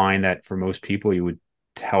you find that for most people you would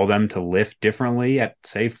tell them to lift differently at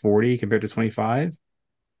say 40 compared to 25?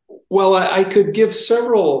 Well, I could give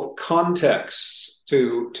several contexts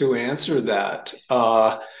to answer that.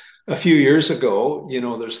 A few years ago,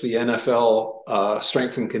 there's the NFL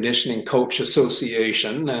Strength and Conditioning Coach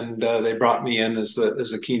Association, and they brought me in as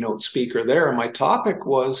a keynote speaker there. And my topic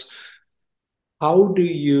was, how do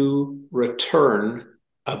you return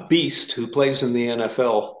a beast who plays in the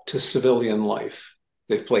NFL to civilian life?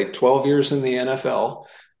 They've played 12 years in the NFL.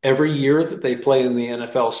 Every year that they play in the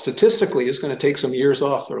NFL statistically is going to take some years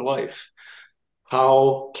off their life.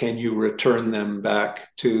 How can you return them back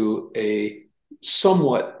to a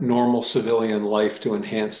somewhat normal civilian life to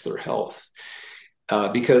enhance their health?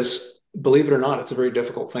 Because believe it or not, it's a very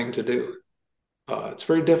difficult thing to do. It's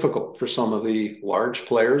very difficult for some of the large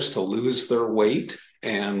players to lose their weight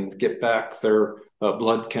and get back their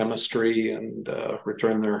blood chemistry and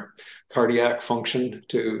return their cardiac function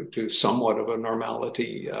to somewhat of a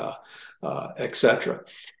normality, etc.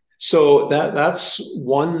 So that's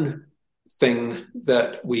one thing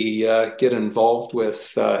that we get involved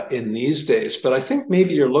with in these days. But I think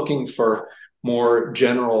maybe you're looking for more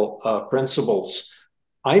general principles.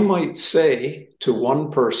 I might say to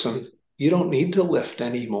one person, you don't need to lift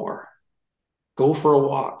anymore. Go for a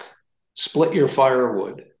walk, split your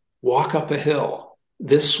firewood, walk up a hill.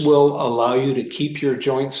 This will allow you to keep your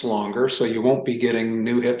joints longer so you won't be getting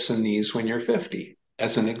new hips and knees when you're 50,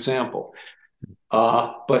 as an example.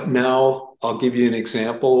 But now I'll give you an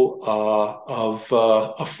example of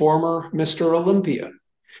a former Mr. Olympia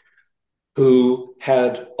who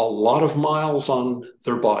had a lot of miles on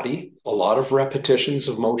their body, a lot of repetitions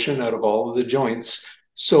of motion out of all of the joints.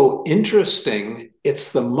 So interesting,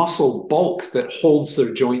 it's the muscle bulk that holds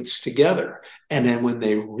their joints together. And then when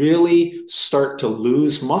they really start to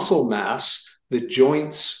lose muscle mass, the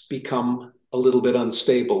joints become a little bit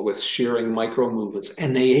unstable with shearing micro movements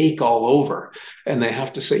and they ache all over. And they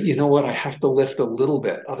have to say, you know what, I have to lift a little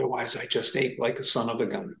bit. Otherwise, I just ache like a son of a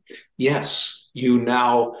gun. Yes, you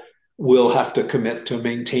now will have to commit to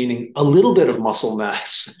maintaining a little bit of muscle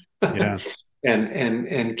mass. Yeah.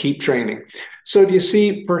 and keep training. So do you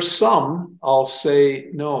see, for some, I'll say,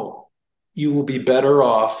 no, you will be better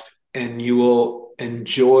off and you will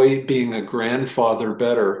enjoy being a grandfather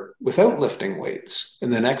better without lifting weights.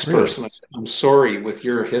 And the next Really? person, I'm sorry, with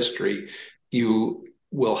your history, you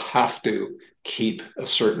will have to keep a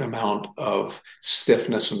certain amount of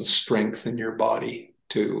stiffness and strength in your body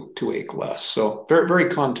to ache less. So very, very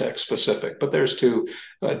context specific, but there's two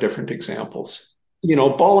different examples. You know,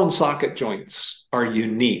 ball and socket joints are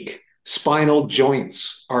unique. Spinal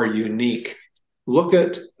joints are unique. Look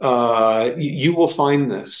at, you will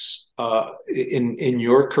find this in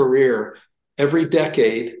your career. Every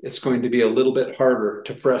decade, it's going to be a little bit harder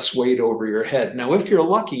to press weight over your head. Now, if you're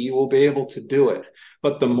lucky, you will be able to do it.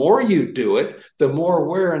 But the more you do it, the more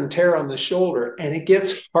wear and tear on the shoulder. And it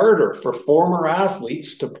gets harder for former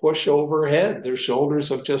athletes to push overhead. Their shoulders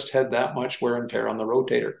have just had that much wear and tear on the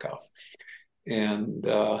rotator cuff. And,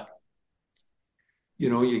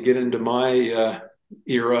 you get into my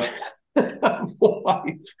era of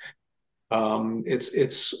life.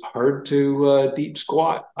 It's hard to deep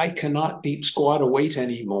squat. I cannot deep squat a weight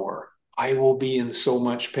anymore. I will be in so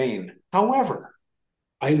much pain. However,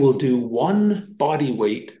 I will do one body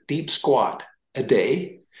weight deep squat a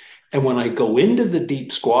day. And when I go into the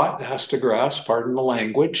deep squat, the has to grasp, pardon the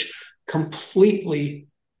language, completely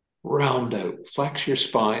round out, flex your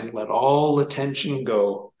spine, let all the tension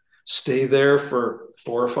go, stay there for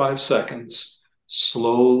 4 or 5 seconds,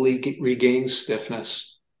 slowly regain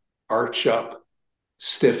stiffness, arch up,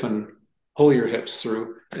 stiffen, pull your hips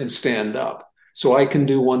through, and stand up. So I can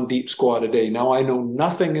do one deep squat a day. Now, I know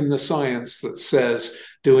nothing in the science that says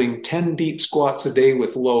doing 10 deep squats a day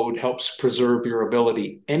with load helps preserve your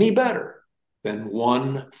ability any better than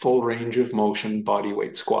one full range of motion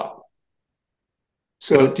bodyweight squat.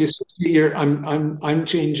 So So, do you see, I'm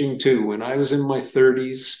changing too. When I was in my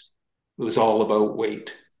 30s, it was all about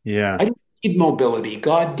weight. yeah. I didn't need mobility.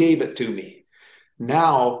 God gave it to me.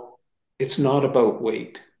 Now it's not about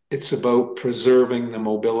weight. It's about preserving the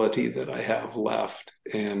mobility that I have left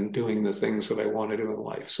and doing the things that I want to do in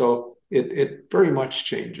life. So it very much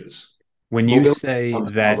changes. When you Mobility say becomes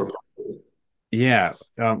more that, of a priority. yeah,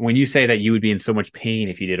 when you say that you would be in so much pain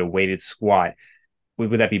if you did a weighted squat,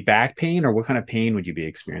 would that be back pain or what kind of pain would you be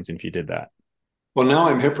experiencing if you did that? Well, now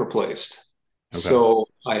I'm hip replaced. Okay. So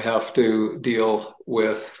I have to deal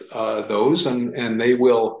with those, and they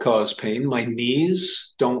will cause pain. My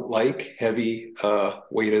knees don't like heavy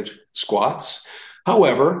weighted squats.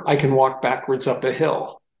 However, I can walk backwards up a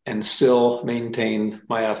hill and still maintain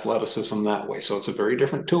my athleticism that way. So it's a very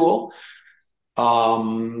different tool.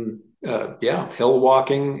 Yeah, hill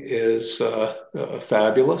walking is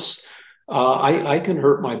fabulous. I can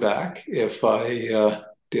hurt my back if I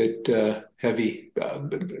did heavy.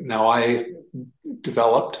 Now I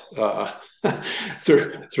developed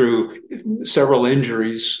through several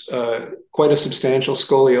injuries quite a substantial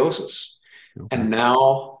scoliosis, Okay. and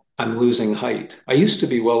now I'm losing height. I used to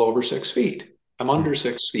be well over 6 feet. I'm Hmm. under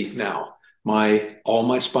 6 feet now. All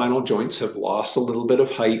my spinal joints have lost a little bit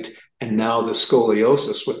of height, and now the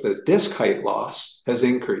scoliosis with the disc height loss has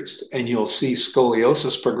increased. And you'll see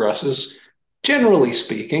scoliosis progresses, generally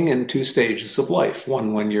speaking, in 2 stages of life.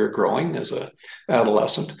 One when you're growing as an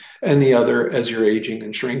adolescent, and the other as you're aging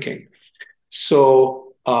and shrinking.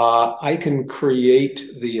 So I can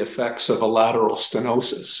create the effects of a lateral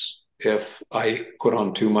stenosis if I put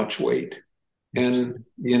on too much weight. And,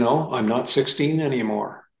 Interesting. I'm not 16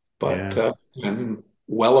 anymore, but Yeah. I'm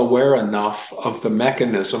well aware enough of the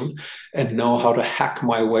mechanism and know how to hack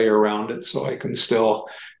my way around it so I can still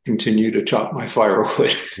continue to chop my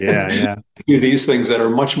firewood Yeah. and Yeah. do these things that are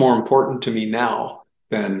much more important to me now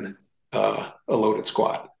than a loaded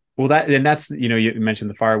squat. Well, that's, you mentioned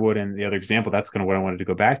the firewood and the other example. That's kind of what I wanted to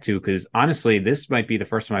go back to because honestly, this might be the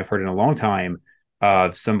first time I've heard in a long time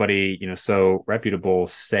of somebody, so reputable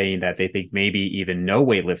saying that they think maybe even no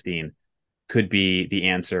weightlifting could be the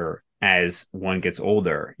answer as one gets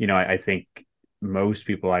older. I think most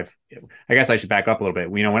people I guess I should back up a little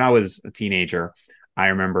bit. When I was a teenager, I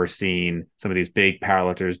remember seeing some of these big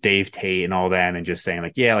powerlifters, Dave Tate and all them, and just saying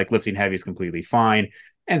like, yeah, like lifting heavy is completely fine.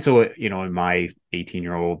 And so, in my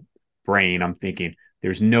 18-year-old brain, I'm thinking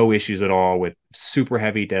there's no issues at all with super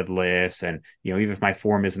heavy deadlifts. And, even if my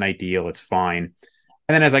form isn't ideal, it's fine.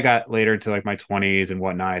 And then as I got later into like my 20s and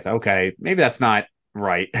whatnot, I thought, okay, maybe that's not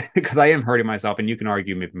right because I am hurting myself. And you can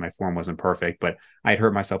argue maybe my form wasn't perfect, but I had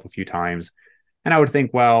hurt myself a few times. And I would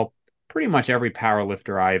think, well, pretty much every power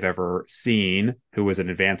lifter I've ever seen who was an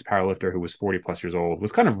advanced power lifter who was 40 plus years old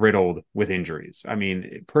was kind of riddled with injuries. I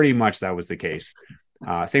mean, pretty much that was the case.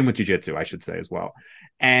 Same with jujitsu, I should say as well.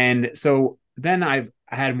 And so then I've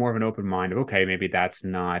had more of an open mind of, okay, maybe that's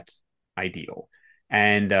not ideal.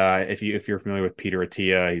 And if you're familiar with Peter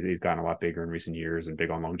Attia, he's gotten a lot bigger in recent years and big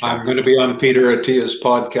on long I'm chest. going to be on Peter Attia's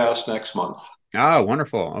podcast next month. Oh,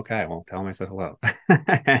 wonderful. Okay, well, tell him I said hello.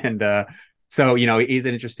 And so he's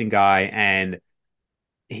an interesting guy, and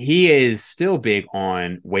he is still big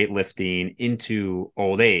on weightlifting into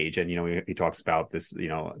old age, and he talks about this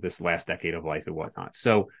this last decade of life and whatnot.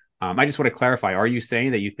 So I just want to clarify: are you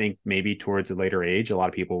saying that you think maybe towards a later age, a lot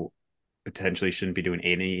of people potentially shouldn't be doing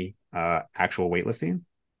any actual weightlifting?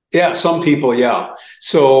 Yeah, some people, yeah.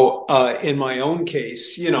 So in my own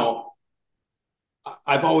case,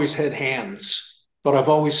 I've always had hands, but I've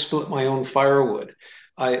always split my own firewood.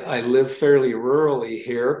 I live fairly rurally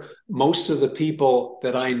here. Most of the people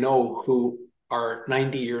that I know who are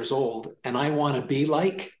 90 years old and I want to be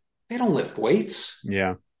like, they don't lift weights,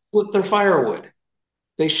 Yeah, split their firewood,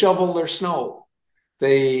 they shovel their snow,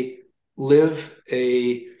 they live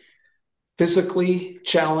a physically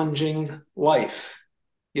challenging life.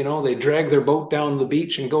 They drag their boat down the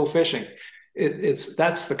beach and go fishing. It's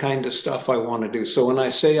that's the kind of stuff I want to do. So when I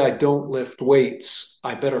say I don't lift weights,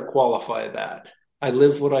 I better qualify that. I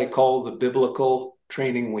live what I call the biblical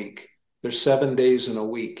training week. There's 7 days in a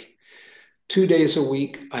week. 2 days a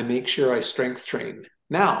week, I make sure I strength train.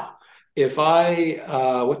 Now, if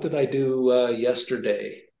what did I do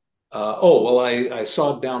yesterday? Well, I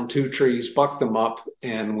sawed down 2 trees, bucked them up,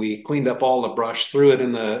 and we cleaned up all the brush, threw it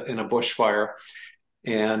in a bushfire,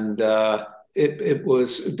 and it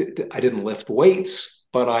was I didn't lift weights,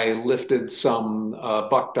 but I lifted some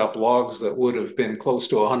bucked up logs that would have been close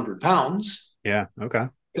to 100 pounds. yeah, okay,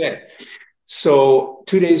 Okay, so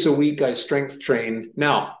 2 days a week I strength train.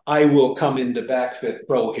 Now I will come into BackFit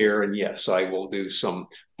Pro here, and yes, I will do some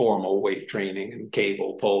formal weight training and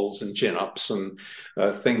cable pulls and chin ups and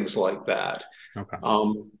things like that. okay,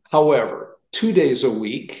 However, 2 days a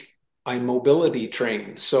week, I mobility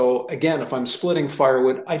train. So again, if I'm splitting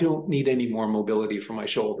firewood, I don't need any more mobility for my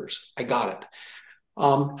shoulders. I got it.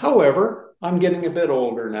 However, I'm getting a bit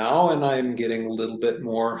older now and I'm getting a little bit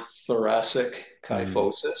more thoracic mm,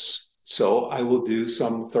 kyphosis. So I will do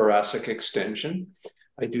some thoracic extension.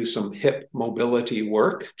 I do some hip mobility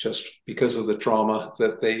work just because of the trauma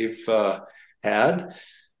that they've had.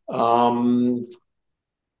 Um,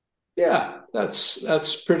 yeah,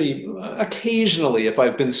 that's pretty. Occasionally, if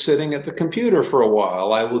I've been sitting at the computer for a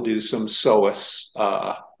while, I will do some psoas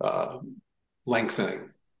lengthening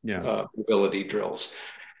yeah, mobility drills.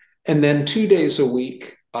 And then 2 days a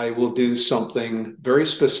week, I will do something very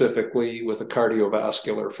specifically with a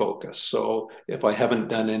cardiovascular focus. So if I haven't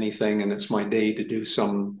done anything and it's my day to do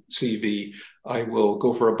some CV, I will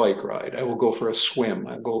go for a bike ride. I will go for a swim.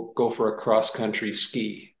 I go for a cross country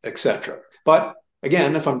ski, etc. But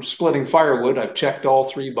again, if I'm splitting firewood, I've checked all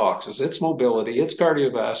three boxes. It's mobility, it's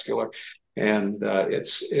cardiovascular, and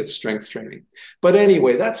it's strength training. But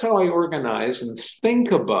anyway, that's how I organize and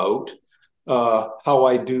think about how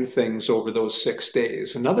I do things over those 6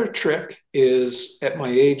 days. Another trick is at my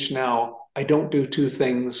age now, I don't do two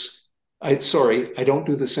things. I don't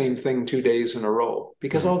do the same thing 2 days in a row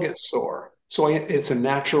because mm, I'll get sore. So it's a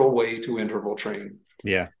natural way to interval train.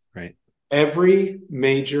 yeah, right, Every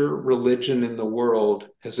major religion in the world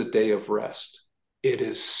has a day of rest. It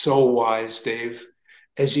is so wise, Dave.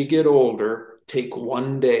 As you get older, take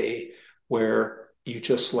one day where you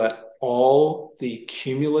just let all the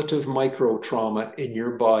cumulative micro trauma in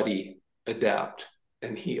your body adapt,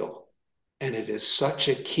 and heal. And it is such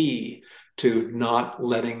a key to not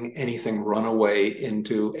letting anything run away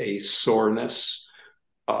into a soreness,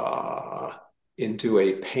 uh, into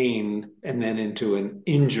a pain, and then into an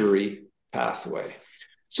injury pathway.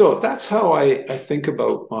 So that's how I think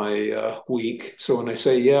about my week. So when I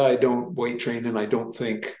say, yeah, I don't weight train, and I don't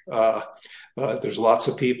think there's lots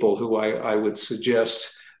of people who I would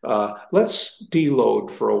suggest, let's deload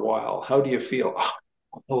for a while. How do you feel?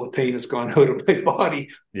 Oh, the pain has gone out of my body.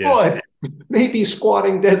 Yeah. Good. Maybe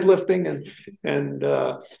squatting, deadlifting, and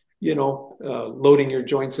loading your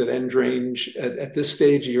joints at end range at this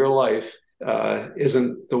stage of your life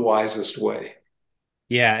isn't the wisest way.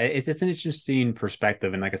 Yeah, it's an interesting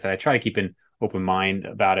perspective, and like I said, I try to keep an open mind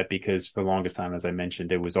about it because for the longest time, as I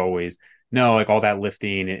mentioned, it was always no, like all that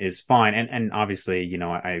lifting is fine, and obviously,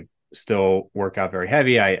 I still work out very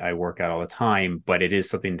heavy. I work out all the time, but it is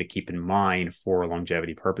something to keep in mind for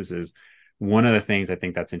longevity purposes. One of the things I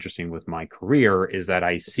think that's interesting with my career is that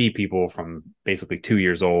I see people from basically 2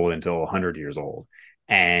 years old until 100 years old,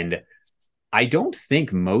 and I don't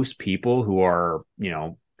think most people who are,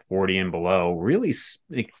 40 and below really,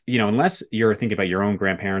 unless you're thinking about your own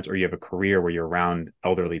grandparents or you have a career where you're around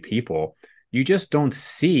elderly people, you just don't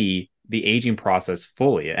see the aging process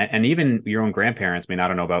fully. And even your own grandparents, I mean, I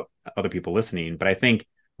don't know about other people listening, but I think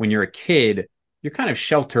when you're a kid, you're kind of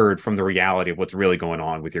sheltered from the reality of what's really going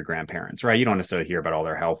on with your grandparents, right? You don't necessarily hear about all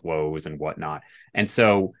their health woes and whatnot. And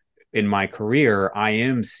so in my career, I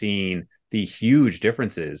am seeing the huge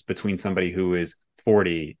differences between somebody who is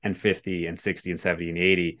 40 and 50 and 60 and 70 and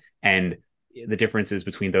 80, and the differences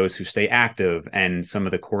between those who stay active and some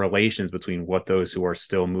of the correlations between what those who are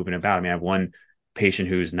still moving about. I mean, I have one patient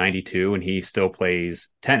who's 92 and he still plays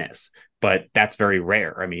tennis, but that's very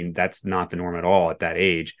rare. I mean, that's not the norm at all at that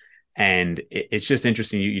age. And it's just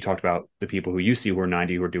interesting. You talked about the people who you see who are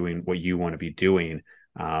 90 who are doing what you want to be doing.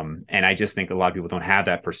 And I just think a lot of people don't have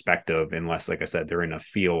that perspective unless, like I said, they're in a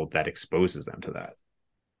field that exposes them to that.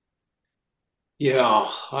 Yeah,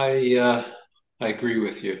 I agree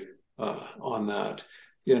with you on that.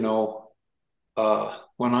 You know,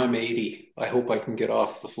 when I'm 80, I hope I can get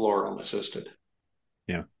off the floor unassisted.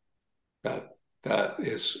 Yeah. That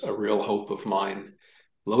is a real hope of mine.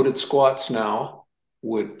 Loaded squats now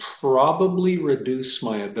would probably reduce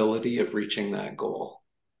my ability of reaching that goal.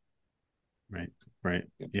 Right. Right.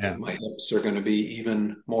 Yeah. My hips are going to be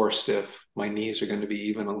even more stiff. My knees are going to be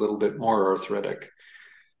even a little bit more arthritic.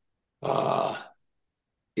 Uh,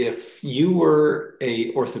 if you were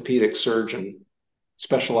a orthopedic surgeon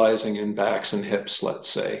specializing in backs and hips, let's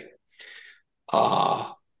say,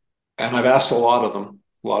 uh, and I've asked a lot of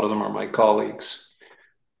them are my colleagues,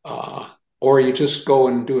 uh, or you just go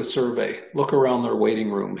and do a survey, look around their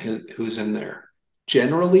waiting room, who's in there.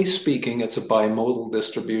 Generally speaking, it's a bimodal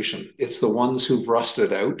distribution. It's the ones who've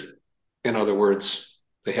rusted out. In other words,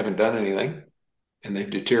 they haven't done anything and they've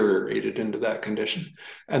deteriorated into that condition.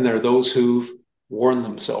 And there are those who've worn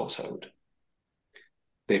themselves out.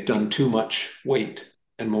 They've done too much weight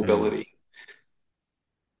and Mm. mobility.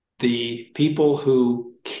 The people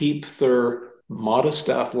who keep their modest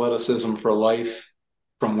athleticism for life,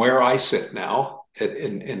 from where I sit now,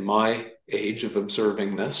 in my age of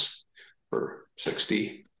observing this for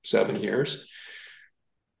 67 years,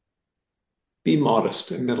 be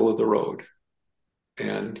modest and middle of the road.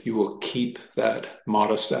 And you will keep that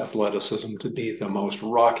modest athleticism to be the most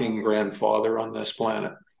rocking grandfather on this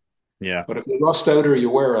planet. Yeah. But if you rust out or you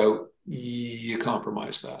wear out, you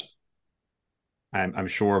compromise that. I'm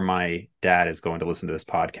sure my dad is going to listen to this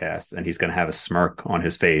podcast and he's going to have a smirk on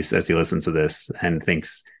his face as he listens to this and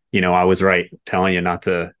thinks, I was right telling you not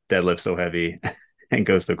to deadlift so heavy and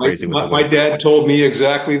go so My, crazy with the my, my weights. dad told me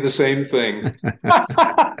exactly the same thing.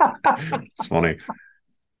 It's funny.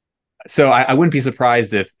 So I wouldn't be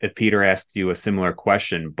surprised if Peter asked you a similar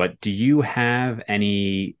question, but do you have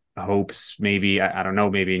any hopes, maybe, I don't know,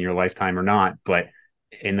 maybe in your lifetime or not, but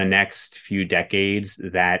in the next few decades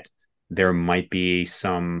that there might be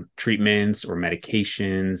some treatments or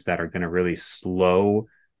medications that are going to really slow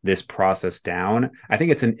this process down? I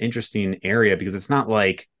think it's an interesting area because it's not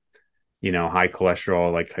like, high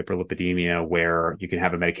cholesterol, like hyperlipidemia, where you can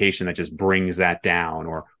have a medication that just brings that down,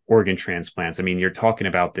 or organ transplants. I mean, you're talking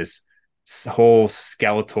about this whole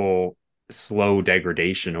skeletal slow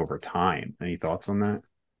degradation over time. Any thoughts on that?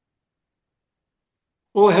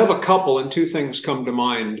 Well, I have a couple, and two things come to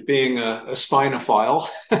mind. Being a spinophile,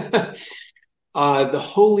 the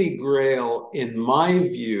holy grail, in my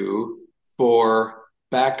view, for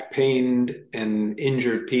back pained and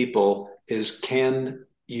injured people is, can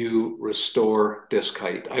you restore disc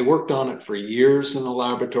height. I worked on it for years in the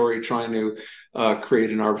laboratory trying to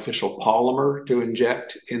create an artificial polymer to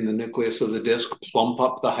inject in the nucleus of the disc, plump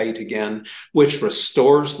up the height again, which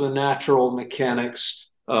restores the natural mechanics.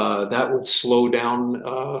 That would slow down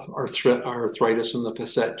arthritis in the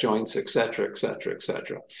facet joints, et cetera, et cetera, et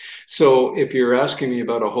cetera. So if you're asking me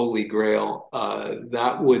about a holy grail,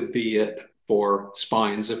 that would be it for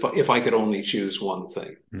spines if I could only choose one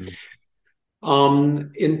thing. Mm.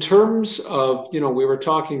 In terms of, we were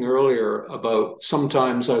talking earlier about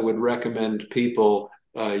sometimes I would recommend people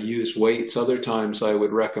use weights. Other times I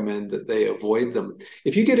would recommend that they avoid them.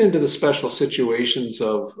 If you get into the special situations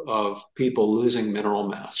of people losing mineral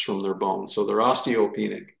mass from their bones, so they're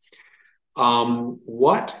osteopenic,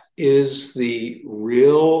 what is the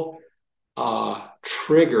real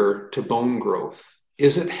trigger to bone growth?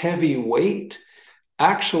 Is it heavy weight?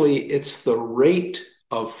 Actually, it's the rate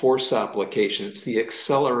of force application. It's the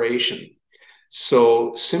acceleration.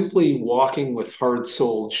 So simply walking with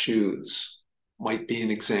hard-soled shoes might be an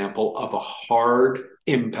example of a hard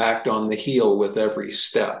impact on the heel with every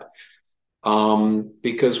step.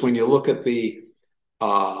 Because when you look at the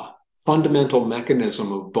fundamental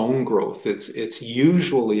mechanism of bone growth, it's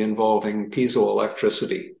usually involving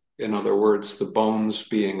piezoelectricity. In other words, the bones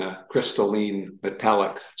being a crystalline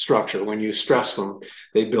metallic structure. When you stress them,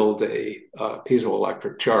 they build a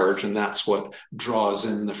piezoelectric charge, and that's what draws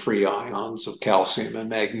in the free ions of calcium and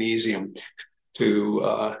magnesium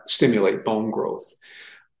to stimulate bone growth.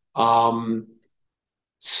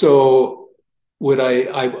 So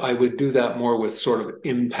I would do that more with sort of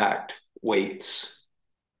impact weights.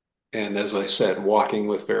 And as I said, walking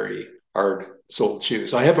with very hard-soled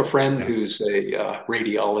shoes. I have a friend Yeah. who's a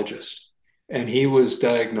radiologist, and he was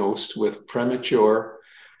diagnosed with premature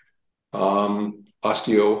osteopenia.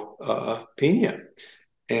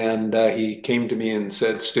 And he came to me and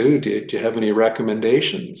said, Stu, do you have any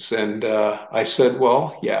recommendations? And I said,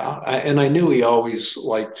 well, yeah. And I knew he always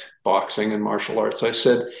liked boxing and martial arts. I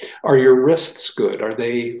said, are your wrists good? Are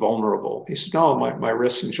they vulnerable? He said, no, my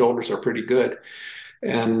wrists and shoulders are pretty good.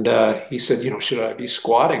 And he said, should I be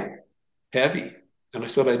squatting heavy? And I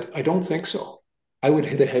said, I don't think so. I would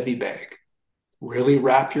hit a heavy bag. Really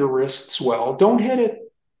wrap your wrists well. Don't hit it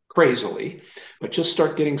crazily, but just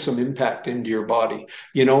start getting some impact into your body.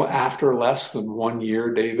 After less than 1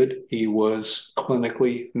 year, David, he was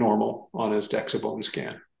clinically normal on his DEXA bone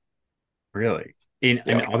scan. Really? In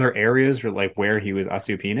Yeah. other areas, or like where he was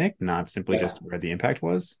osteopenic, not simply Yeah. just where the impact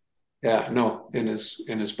was? Yeah. No, in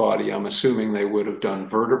his body. I'm assuming they would have done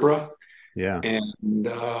vertebra. Yeah. And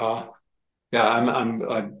yeah,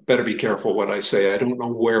 I better be careful what I say. I don't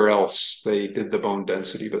know where else they did the bone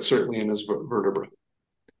density, but certainly in his vertebra.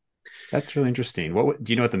 That's really interesting. Do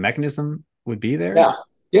you know what the mechanism would be there? Yeah.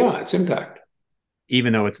 Yeah, it's impact.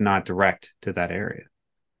 Even though it's not direct to that area.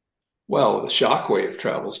 Well, the shock wave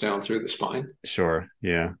travels down through the spine. Sure.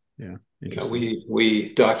 Yeah. Yeah. Interesting.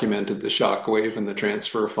 We documented the shock wave and the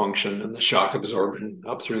transfer function and the shock absorption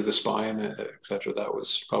up through the spine, et cetera. That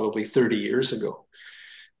was probably 30 years ago.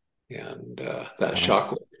 And that Wow.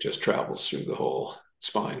 shock wave just travels through the whole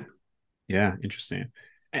spine. Yeah. Interesting.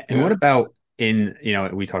 And what Yeah. about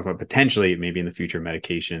we talk about potentially maybe in the future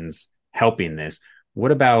medications helping this.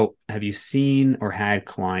 What about, have you seen or had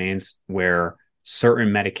clients where certain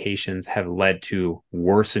medications have led to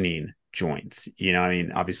worsening joints?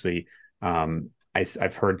 Obviously,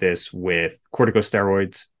 I've heard this with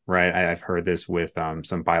corticosteroids, right? I've heard this with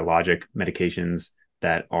some biologic medications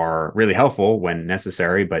that are really helpful when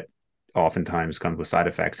necessary, but oftentimes comes with side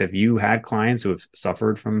effects. Have you had clients who have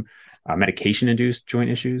suffered from medication-induced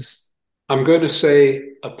joint issues? I'm going to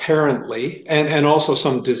say apparently, and also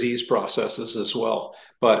some disease processes as well,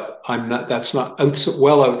 but that's not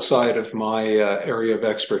well outside of my area of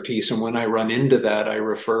expertise. And when I run into that, I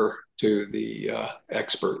refer to the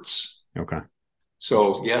experts. Okay.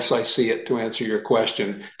 So yes, I see it. To answer your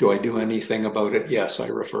question, do I do anything about it? Yes, I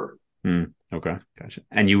refer. Okay, gotcha.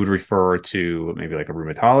 And you would refer to maybe like a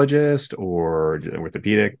rheumatologist or an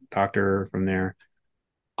orthopedic doctor from there?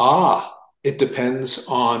 It depends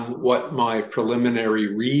on what my preliminary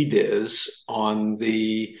read is on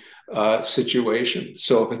the situation.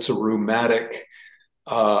 So if it's a rheumatic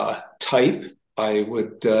type, I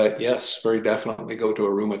would, yes, very definitely go to a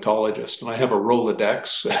rheumatologist. And I have a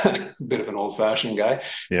Rolodex, a bit of an old-fashioned guy,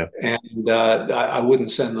 Yeah. and I wouldn't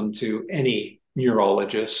send them to any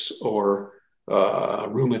neurologist or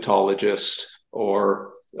rheumatologist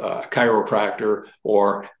or chiropractor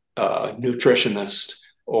or nutritionist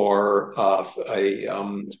or a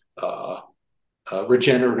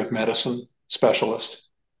regenerative medicine specialist.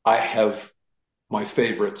 I have my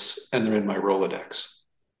favorites, and they're in my Rolodex.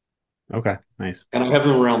 Okay, nice. And I have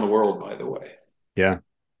them around the world, by the way. Yeah,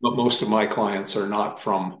 But most of my clients are not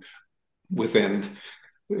from within,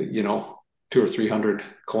 you know, 200 or 300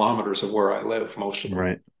 kilometers of where I live. Most of them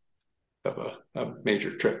right. have a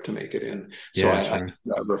major trip to make it in. So Yeah, I sure. have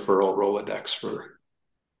a referral Rolodex for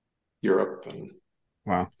Europe and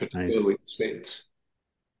Wow, nice. particularly the States.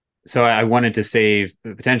 So I wanted to save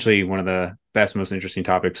potentially one of the best, most interesting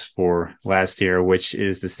topics for last year, which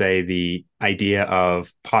is to say the idea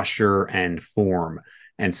of posture and form.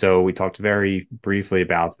 And so we talked very briefly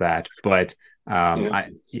about that, but Yeah.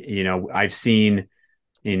 I've seen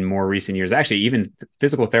in more recent years, actually, even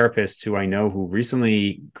physical therapists who I know who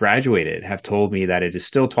recently graduated have told me that it is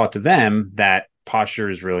still taught to them that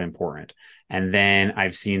posture is really important. And then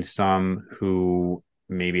I've seen some who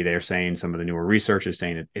maybe they're saying some of the newer research is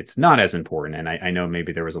saying it's not as important. And I know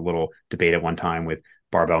maybe there was a little debate at one time with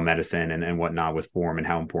barbell medicine and whatnot with form and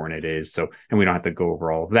how important it is. So, and we don't have to go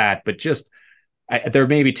over all of that, but just there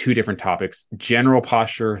may be two different topics: general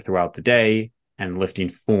posture throughout the day and lifting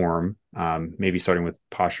form. Maybe starting with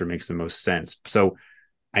posture makes the most sense. So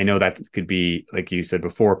I know that could be, like you said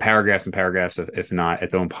before, paragraphs and paragraphs, if not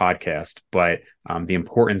its own podcast, but the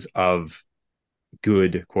importance of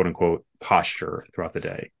good, quote unquote, posture throughout the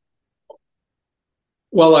day.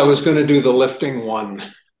 Well, I was going to do the lifting one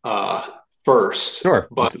uh, first, Sure.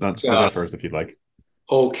 but Let's do that first if you'd like.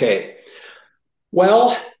 okay.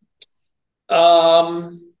 Well,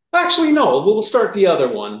 actually, no, we'll start the other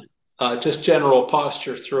one. Just general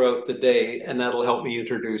posture throughout the day, and that'll help me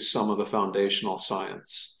introduce some of the foundational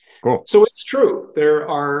science. Cool. So it's true. There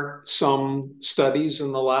are some studies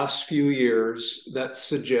in the last few years that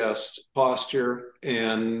suggest posture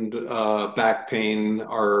and back pain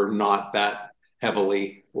are not that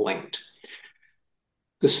heavily linked.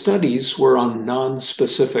 The studies were on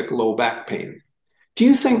non-specific low back pain. Do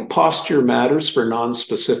you think posture matters for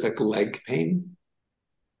non-specific leg pain?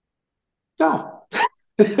 No.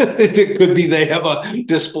 It could be they have a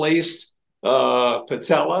displaced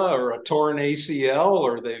patella or a torn ACL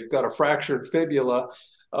or they've got a fractured fibula.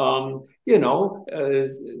 No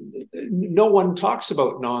one talks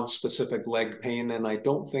about non-specific leg pain, and I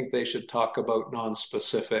don't think they should talk about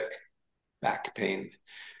non-specific back pain.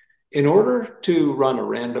 In order to run a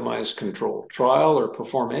randomized controlled trial or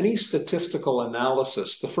perform any statistical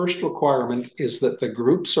analysis, the first requirement is that the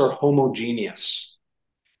groups are homogeneous.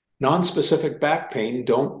 Non-specific back pain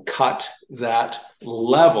don't cut that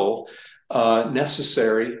level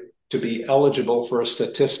necessary to be eligible for a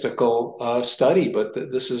statistical study, but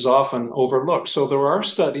this is often overlooked. So there are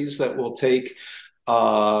studies that will take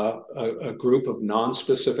a group of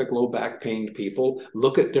non-specific low back pain people,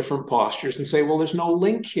 look at different postures and say, well, there's no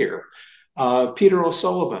link here. Peter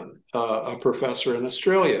O'Sullivan, a professor in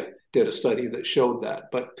Australia, did a study that showed that.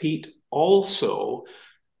 But Pete also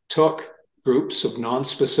took groups of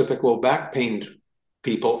non-specific low back pain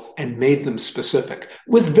people and made them specific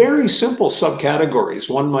with very simple subcategories.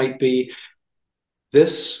 One might be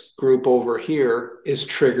this group over here is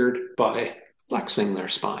triggered by flexing their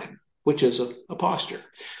spine, which is a posture.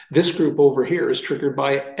 This group over here is triggered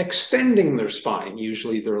by extending their spine.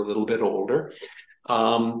 Usually they're a little bit older.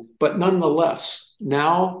 But nonetheless,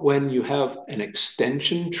 now when you have an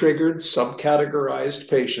extension triggered subcategorized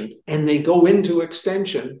patient and they go into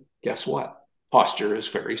extension, guess what? Posture is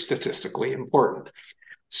very statistically important.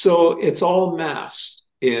 So it's all masked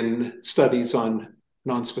in studies on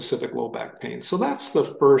non-specific low back pain. So that's the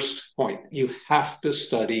first point. You have to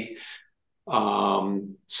study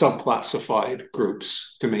subclassified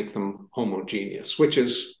groups to make them homogeneous, which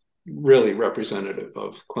is really representative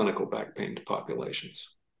of clinical back pain populations.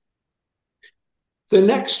 The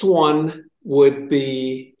next one would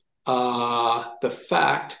be the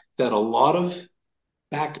fact that a lot of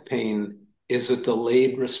back pain is a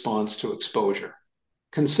delayed response to exposure.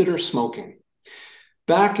 Consider smoking.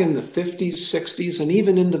 Back in the 50s, 60s, and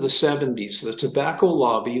even into the 70s, the tobacco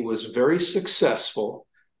lobby was very successful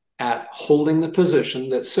at holding the position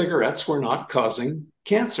that cigarettes were not causing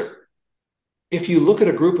cancer. If you look at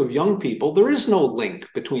a group of young people, there is no link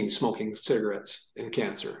between smoking cigarettes and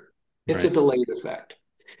cancer. It's a Right. delayed effect.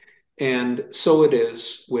 And so it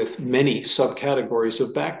is with many subcategories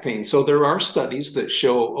of back pain. So there are studies that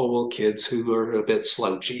show, oh, well, kids who are a bit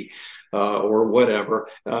slouchy or whatever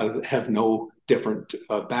have no different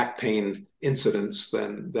back pain incidence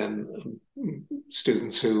than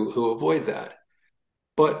students who avoid that.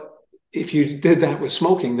 But if you did that with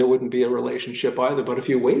smoking, there wouldn't be a relationship either. But if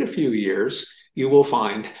you wait a few years, you will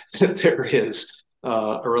find that there is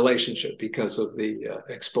a relationship because of the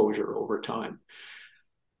exposure over time.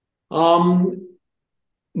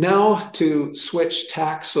 Now to switch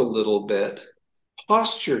tacks a little bit,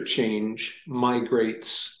 Posture change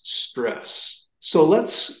migrates stress. So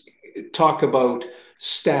let's talk about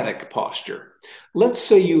static posture. Let's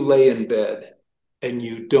say you lay in bed and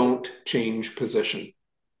you don't change position.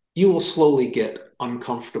 You will slowly get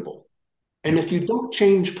uncomfortable. And Yep. if you don't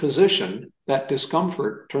change position, that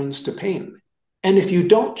discomfort turns to pain. And if you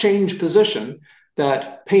don't change position,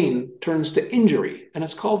 that pain turns to injury. And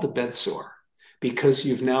it's called a bed sore because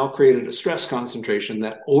you've now created a stress concentration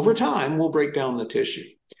that over time will break down the tissue.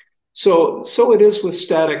 So it is with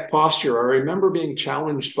static posture. I remember being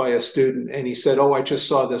challenged by a student and he said, "Oh, I just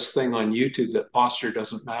saw this thing on YouTube that posture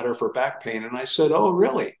doesn't matter for back pain." And I said, "Oh,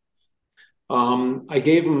 really?" I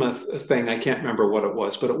gave him a thing. I can't remember what it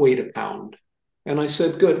was, but it weighed a pound. And I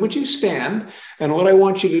said, "Good. Would you stand? And what I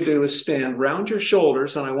want you to do is stand round your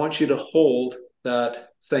shoulders, and I want you to hold that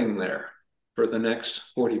thing there for the next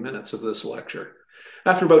 40 minutes of this lecture."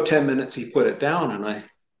 After about 10 minutes, he put it down, and I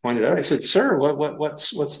pointed out. I said, "Sir, what's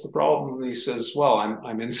the problem?" And he says, "Well,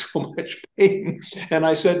 I'm in so much pain." And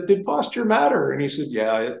I said, "Did posture matter?" And he said,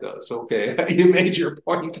 "Yeah, it does." "Okay, you made your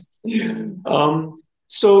point."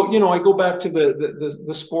 So, I go back to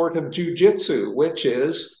the sport of jujitsu, which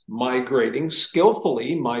is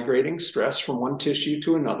skillfully migrating stress from one tissue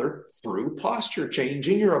to another through posture,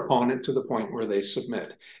 changing your opponent to the point where they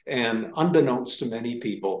submit. And unbeknownst to many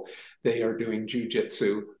people, they are doing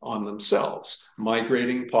jujitsu on themselves,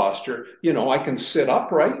 migrating posture. I can sit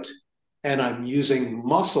upright and I'm using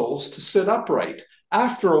muscles to sit upright.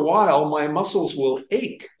 After a while, my muscles will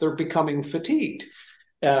ache. They're becoming fatigued.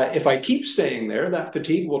 If I keep staying there, that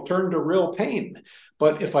fatigue will turn to real pain.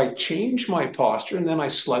 But if I change my posture and then I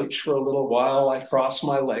slouch for a little while, I cross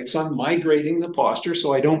my legs, I'm migrating the posture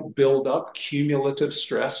so I don't build up cumulative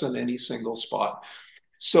stress in any single spot.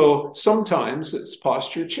 So sometimes it's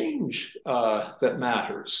posture change that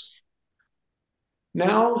matters.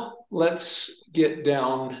 Now let's get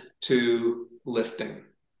down to lifting.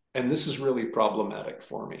 And this is really problematic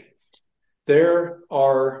for me. There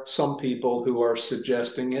are some people who are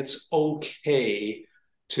suggesting it's okay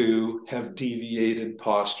to have deviated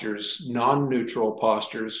postures, non-neutral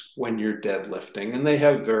postures when you're deadlifting. And they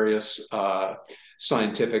have various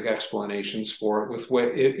scientific explanations for it.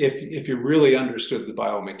 If you really understood the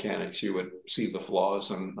biomechanics, you would see the flaws,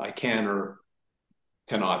 and I can or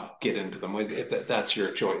cannot get into them. If that's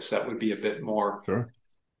your choice. That would be a bit more Sure.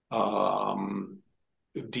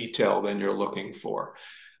 detail than you're looking for.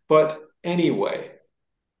 But anyway,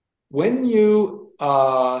 when you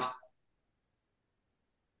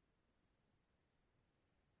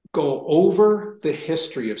go over the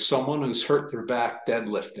history of someone who's hurt their back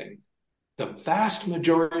deadlifting, the vast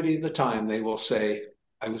majority of the time they will say,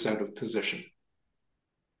 "I was out of position."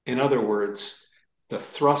 In other words, the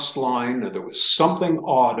thrust line, or there was something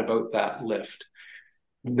odd about that lift.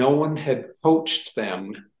 No one had coached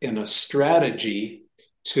them in a strategy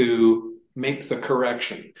to make the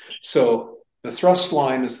correction. So the thrust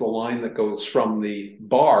line is the line that goes from the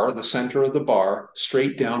bar, the center of the bar,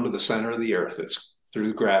 straight down to the center of the earth. It's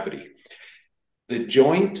through gravity. The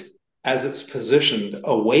joint, as it's positioned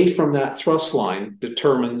away from that thrust line,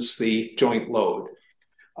 determines the joint load.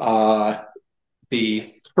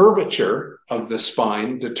 The curvature of the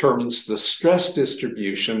spine determines the stress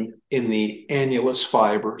distribution in the annulus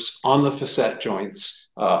fibers, on the facet joints,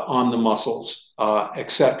 on the muscles,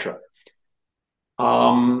 etc.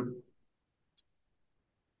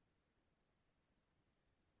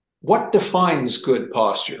 What defines good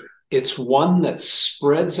posture? It's one that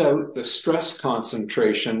spreads out the stress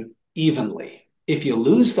concentration evenly. If you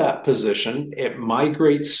lose that position, it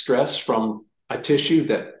migrates stress from a tissue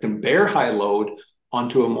that can bear high load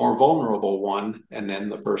onto a more vulnerable one. And then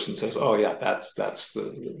the person says, "Oh yeah, that's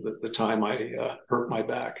the time I hurt my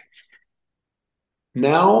back."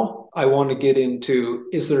 Now I want to get into,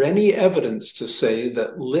 is there any evidence to say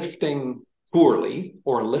that lifting poorly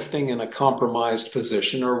or lifting in a compromised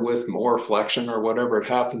position or with more flexion or whatever it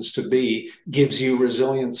happens to be gives you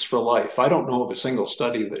resilience for life? I don't know of a single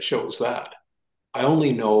study that shows that. I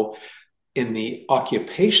only know in the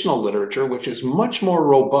occupational literature, which is much more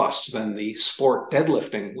robust than the sport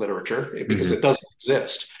deadlifting literature because it doesn't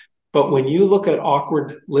exist. But when you look at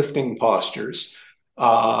awkward lifting postures,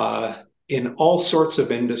 in all sorts of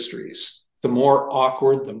industries, the more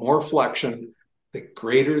awkward, the more flexion, the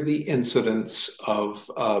greater the incidence of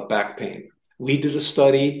back pain. We did a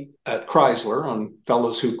study at Chrysler on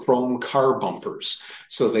fellows who chrome car bumpers.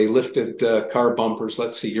 So they lifted car bumpers.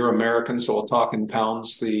 Let's see, you're American, so I'll talk in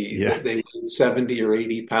pounds. They weighed 70 or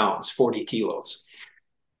 80 pounds, 40 kilos.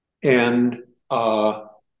 And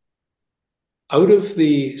Out of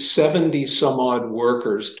the 70 some odd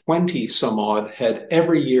workers, 20 some odd had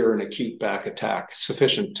every year an acute back attack,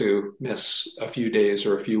 sufficient to miss a few days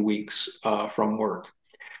or a few weeks from work.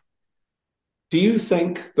 Do you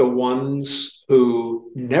think the ones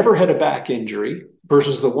who never had a back injury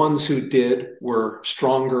versus the ones who did were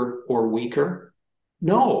stronger or weaker?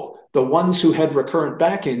 No, the ones who had recurrent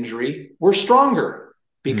back injury were stronger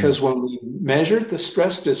Mm, because when we measured the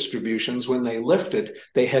stress distributions when they lifted,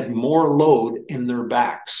 they had more load in their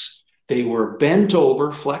backs. They were bent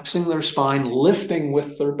over, flexing their spine, lifting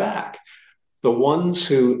with their back. The ones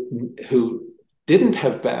who didn't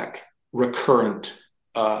have back recurrent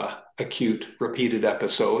acute repeated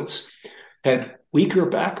episodes had weaker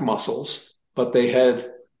back muscles, but they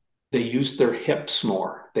used their hips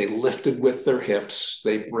more. They lifted with their hips.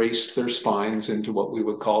 They braced their spines into what we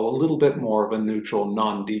would call a little bit more of a neutral,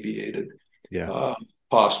 non-deviated yeah. uh,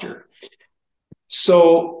 posture.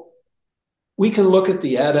 So we can look at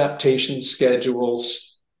the adaptation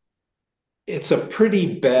schedules. It's a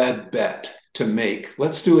pretty bad bet to make.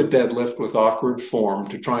 Let's do a deadlift with awkward form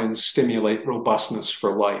to try and stimulate robustness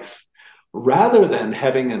for life, rather than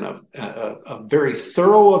having a very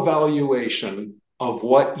thorough evaluation of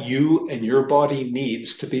what you and your body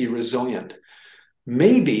needs to be resilient.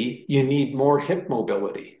 Maybe you need more hip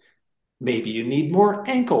mobility. Maybe you need more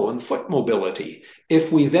ankle and foot mobility.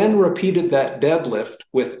 If we then repeated that deadlift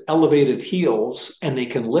with elevated heels and they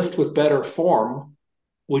can lift with better form,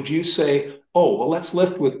 would you say, oh, well, let's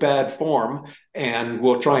lift with bad form and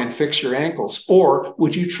we'll try and fix your ankles? Or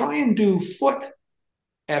would you try and do foot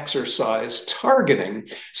exercise targeting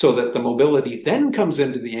so that the mobility then comes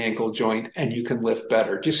into the ankle joint and you can lift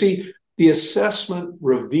better? Do you see? The assessment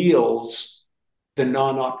reveals the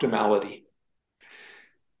non-optimality.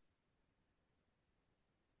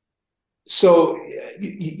 So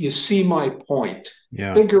you see my point.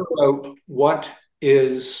 Yeah. Figure out what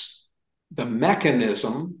is the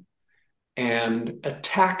mechanism and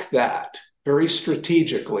attack that very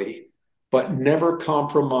strategically, but never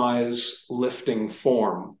compromise lifting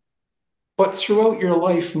form. But throughout your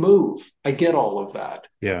life, move. I get all of that.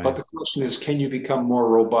 Yeah. But the question is, can you become more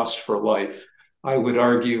robust for life? I would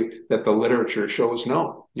argue that the literature shows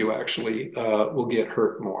no, you actually will get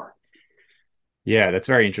hurt more. Yeah. That's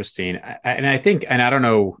very interesting. And I think, and I don't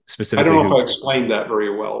know I don't specifically know if who. I explained that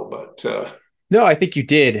very well, but No, I think you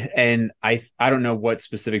did. And I don't know what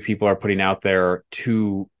specific people are putting out there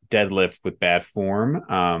to deadlift with bad form.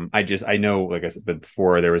 I know, like I said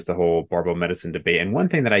before, there was the whole barbell medicine debate. And one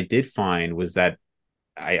thing that I did find was that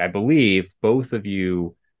I believe both of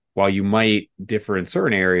you, while you might differ in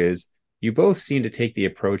certain areas, you both seem to take the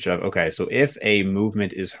approach of, okay, so if a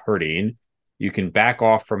movement is hurting, you can back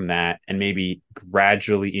off from that and maybe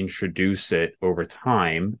gradually introduce it over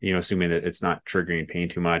time, assuming that it's not triggering pain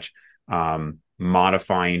too much,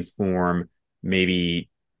 modifying form, maybe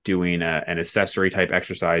doing an accessory type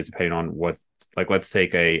exercise, depending on what, like, let's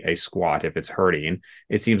take a squat if it's hurting.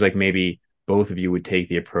 It seems like maybe both of you would take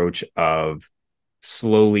the approach of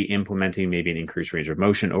slowly implementing maybe an increased range of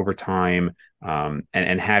motion over time,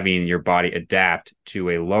 and having your body adapt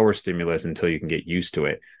to a lower stimulus until you can get used to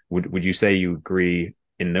it. Would you say you agree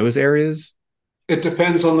in those areas? it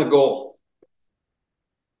depends on the goal.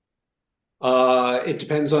 It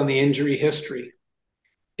depends on the injury history.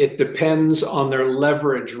 It depends on their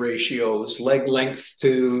leverage ratios, leg length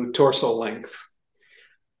to torso length.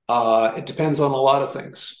 It depends on a lot of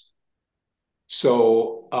things.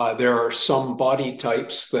 So there are some body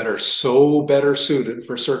types that are so better suited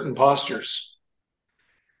for certain postures.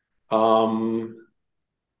 Um,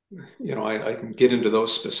 I can get into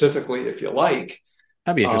those specifically if you like.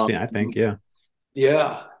 That'd be interesting, Um, I think. Yeah.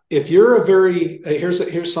 yeah, if you're a very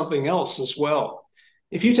here's something else as well.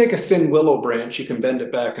 If you take a thin willow branch, you can bend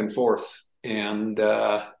it back and forth, and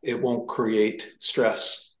it won't create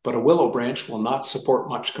stress. But a willow branch will not support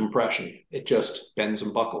much compression. It just bends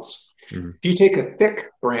and buckles. Mhm. If you take a thick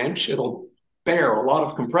branch, it'll bear a lot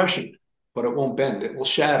of compression, but it won't bend. It will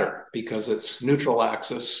shatter because its neutral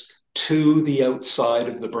axis to the outside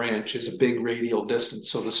of the branch is a big radial distance.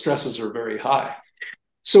 So the stresses are very high.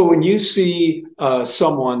 So when you see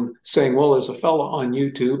someone saying, well, there's a fellow on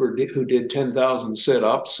YouTube who did 10,000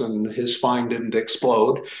 sit-ups and his spine didn't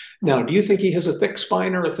explode. Now, do you think he has a thick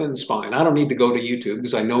spine or a thin spine? I don't need to go to YouTube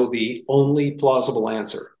because I know the only plausible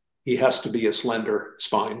answer. He has to be a slender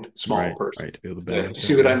spined small Right, person. right. To be able to balance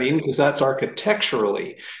See it. what Yeah. I mean? Because that's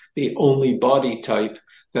architecturally the only body type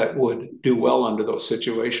that would do well under those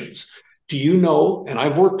situations. Do you know, and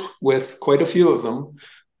I've worked with quite a few of them,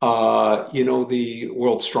 the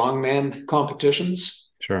World Strongman competitions.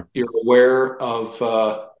 Sure. You're aware of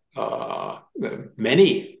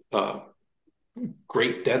many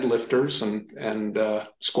great deadlifters and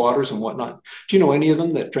squatters and whatnot. Do you know any of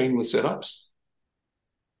them that train with sit-ups?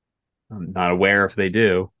 I'm not aware if they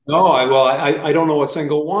do. No, I don't know a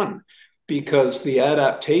single one because the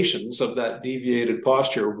adaptations of that deviated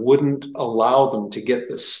posture wouldn't allow them to get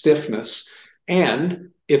the stiffness.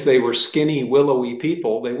 And if they were skinny, willowy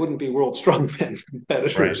people, they wouldn't be world strongman Right,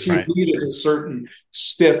 competitors. You right. needed a certain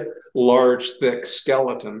stiff, large, thick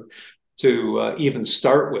skeleton to even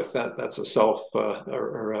start with. That's a self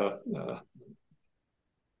or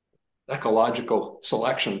ecological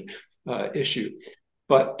selection issue.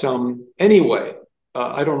 But anyway,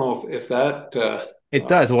 I don't know if that. It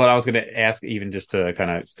does. What I was going to ask, even just to kind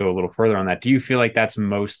of go a little further on that, do you feel like that's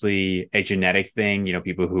mostly a genetic thing? You know,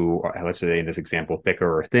 people who are, let's say in this example,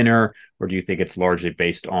 thicker or thinner, or do you think it's largely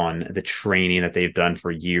based on the training that they've done for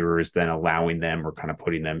years, then allowing them or kind of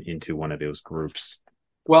putting them into one of those groups?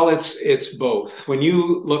 Well, it's both. When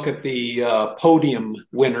you look at the podium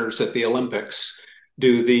winners at the Olympics,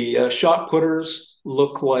 do the shot putters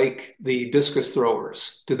look like the discus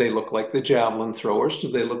throwers? Do they look like the javelin throwers?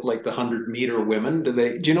 Do they look like the 100-meter women?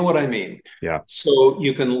 Do you know what I mean? Yeah. So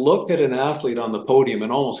you can look at an athlete on the podium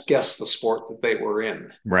and almost guess the sport that they were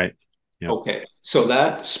in. Right. Yep. Okay, so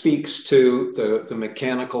that speaks to the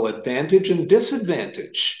mechanical advantage and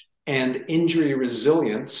disadvantage and injury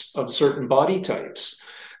resilience of certain body types.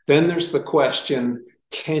 Then there's the question,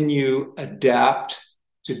 can you adapt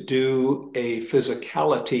to do a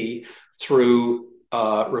physicality through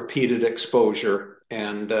repeated exposure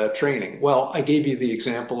and training? Well, I gave you the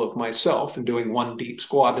example of myself and doing one deep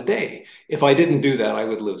squat a day. If I didn't do that, I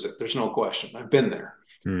would lose it. There's no question. I've been there.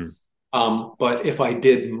 Mm. But if I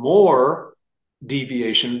did more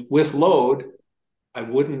deviation with load, I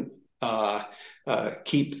wouldn't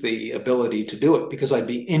keep the ability to do it because I'd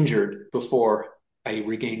be injured before I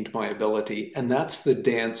regained my ability. And that's the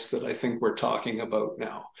dance that I think we're talking about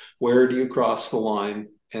now. Where do you cross the line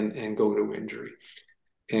and go to injury?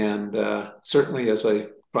 And certainly, as I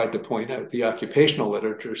tried to point out, the occupational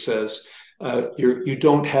literature says you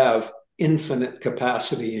don't have infinite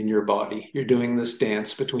capacity in your body. You're doing this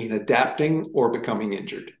dance between adapting or becoming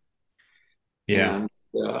injured. Yeah. And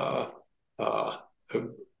uh, uh,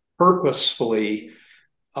 purposefully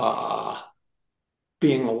uh,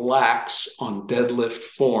 being lax on deadlift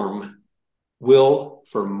form will,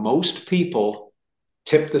 for most people,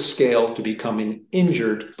 tip the scale to becoming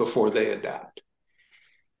injured before they adapt.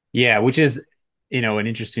 Yeah, which is, an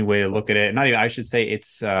interesting way to look at it. Not even, I should say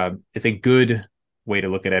it's a good way to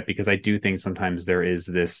look at it because I do think sometimes there is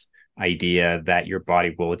this idea that your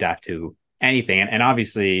body will adapt to anything. And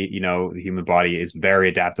obviously, the human body is very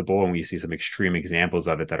adaptable and we see some extreme examples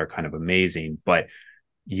of it that are kind of amazing, but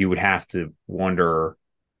you would have to wonder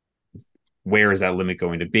where is that limit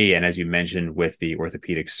going to be? And as you mentioned with the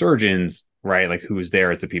orthopedic surgeons, right? Like who's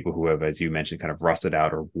there? It's the people who have, as you mentioned, kind of rusted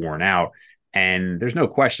out or worn out. And there's no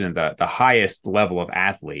question that the highest level of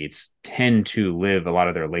athletes tend to live a lot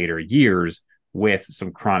of their later years with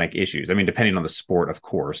some chronic issues. I mean, depending on the sport, of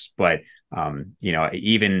course, but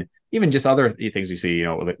even just other things you see,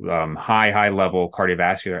 high level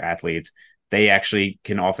cardiovascular athletes, they actually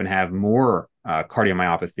can often have more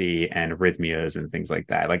cardiomyopathy and arrhythmias and things like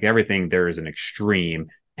that. Like everything, there is an extreme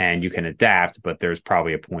and you can adapt, but there's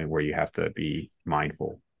probably a point where you have to be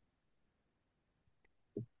mindful.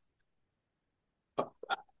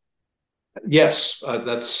 Yes,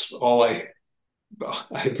 that's all I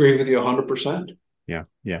agree with you 100%. Yeah.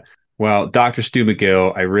 Yeah. Well, Dr. Stu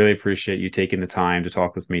McGill, I really appreciate you taking the time to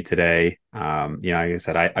talk with me today. Like I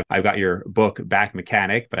said, I've got your book, Back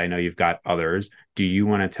Mechanic, but I know you've got others. Do you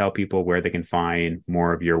want to tell people where they can find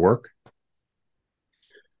more of your work?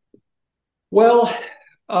 Well,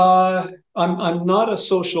 I'm not a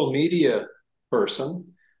social media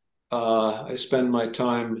person. I spend my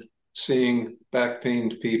time seeing back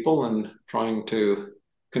pained people and trying to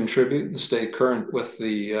contribute and stay current with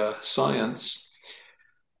the science.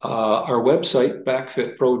 Our website,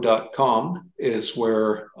 backfitpro.com, is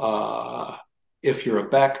where if you're a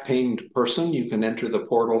back pained person, you can enter the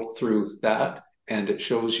portal through that, and it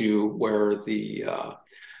shows you where the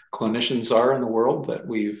clinicians are in the world that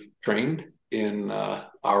we've trained in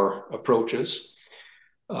our approaches.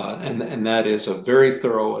 And that is a very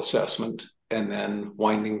thorough assessment, and then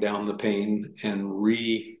winding down the pain and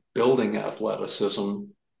rebuilding athleticism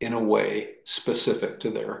in a way specific to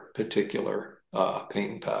their particular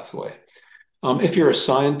pain pathway. If you're a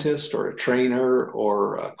scientist or a trainer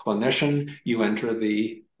or a clinician, you enter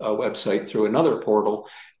the website through another portal,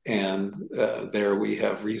 and there we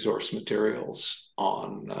have resource materials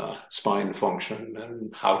on spine function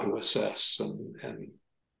and how to assess and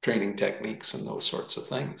training techniques and those sorts of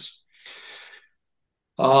things.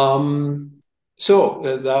 That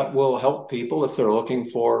will help people if they're looking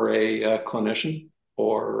for a clinician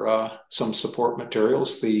or some support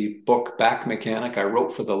materials. The book Back Mechanic I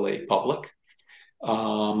wrote for the lay public.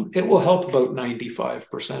 It will help about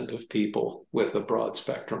 95% of people with a broad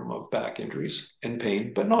spectrum of back injuries and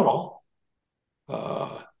pain, but not all.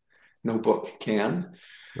 Uh, no book can.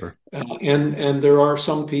 Sure. And there are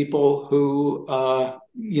some people who,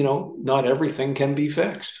 not everything can be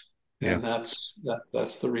fixed, Yeah. and that's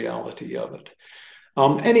the reality of it.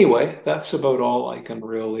 Anyway, that's about all I can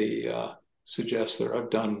really suggest there. I've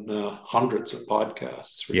done hundreds of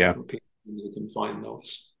podcasts for Yeah. different people, and you can find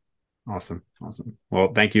those. Awesome. Awesome.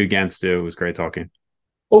 Well, thank you again, Stu. It was great talking.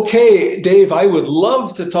 Okay, Dave, I would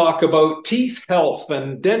love to talk about teeth health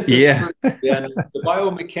and Yeah. dentistry and the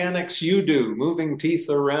biomechanics you do, moving teeth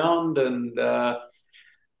around. And uh,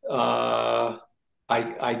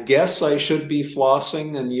 I guess I should be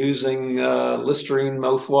flossing and using Listerine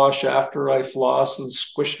mouthwash after I floss and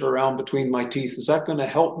squish it around between my teeth. Is that going to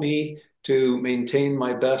help me to maintain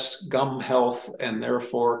my best gum health and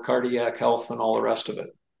therefore cardiac health and all the rest of it?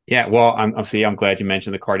 Yeah, well, I'm glad you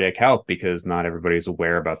mentioned the cardiac health because not everybody's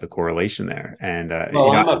aware about the correlation there. And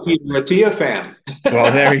Well, I'm a Peter Mattia fan.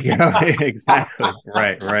 well, there you go. Exactly.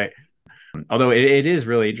 Right, right. Although it is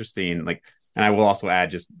really interesting, like, and I will also add,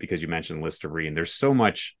 just because you mentioned Listerine, there's so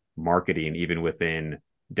much marketing even within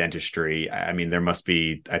dentistry. I mean, there must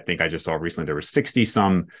be, I think I just saw recently there were 60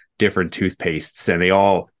 some different toothpastes, and they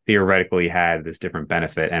all theoretically had this different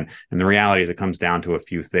benefit. And the reality is it comes down to a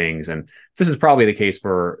few things. And this is probably the case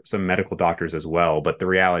for some medical doctors as well. But the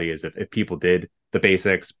reality is if people did the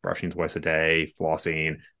basics, brushing twice a day,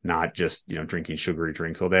 flossing, not just, drinking sugary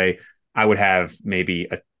drinks all day, I would have maybe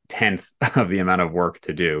a tenth of the amount of work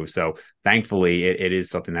to do. So thankfully, it is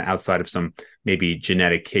something that outside of some maybe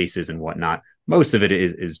genetic cases and whatnot, most of it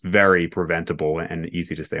is very preventable and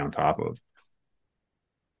easy to stay on top of.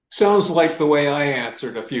 Sounds like the way I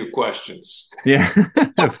answered a few questions. Yeah,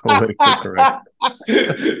 politically correct.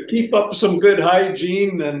 Keep up some good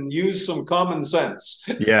hygiene and use some common sense.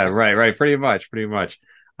 Yeah, right, right. Pretty much, pretty much.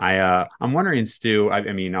 I'm wondering, Stu.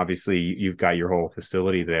 I mean, obviously, you've got your whole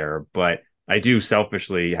facility there, but I do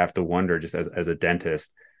selfishly have to wonder, just as a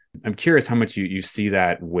dentist, I'm curious how much you see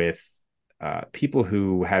that with people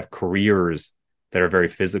who have careers that are very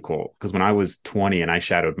physical. Because when I was 20 and I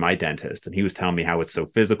shadowed my dentist, and he was telling me how it's so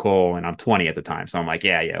physical, and I'm 20 at the time, so I'm like,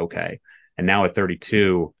 yeah, yeah, okay. And now at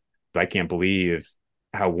 32, I can't believe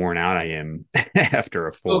how worn out I am after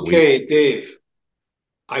a full week. Okay, Dave,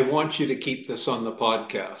 I want you to keep this on the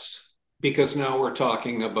podcast because now we're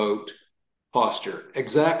talking about posture,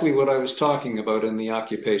 exactly what I was talking about in the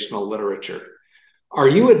occupational literature. Are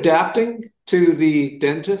you adapting to the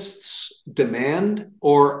dentist's demand,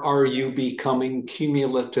 or are you becoming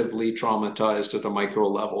cumulatively traumatized at a micro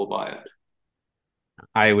level by it?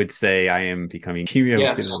 I would say I am becoming Yes,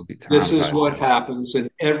 cumulatively this is traumatized. what Yes. happens in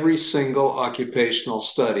every single occupational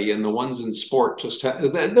study, and the ones in sport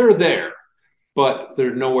they're there, but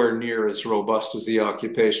they're nowhere near as robust as the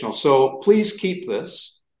occupational. So please keep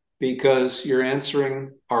this because you're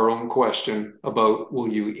answering our own question about will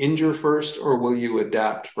you injure first or will you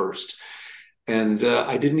adapt first? And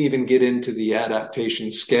I didn't even get into the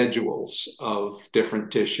adaptation schedules of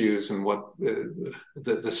different tissues and what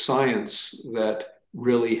the science that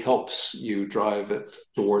really helps you drive it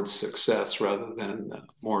towards success rather than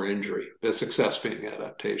more injury, the success being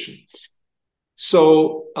adaptation.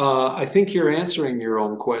 So I think you're answering your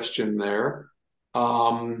own question there.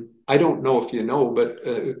 I don't know if you know, but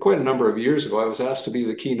quite a number of years ago, I was asked to be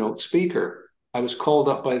the keynote speaker. I was called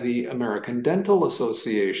up by the American Dental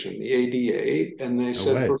Association, the ADA, and they No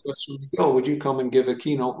said, way. Professor McGill, would you come and give a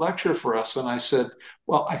keynote lecture for us? And I said,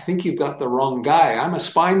 well, I think you've got the wrong guy. I'm a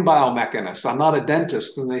spine biomechanist. I'm not a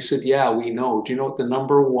dentist. And they said, yeah, we know. Do you know what the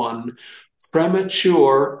number one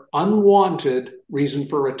premature, unwanted reason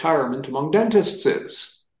for retirement among dentists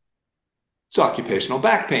is? It's occupational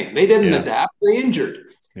back pain. They didn't Yeah. adapt, they injured.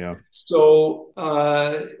 Yeah. So,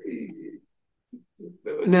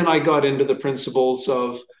 and then I got into the principles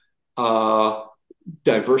of uh,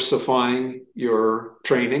 diversifying your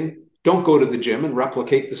training. Don't go to the gym and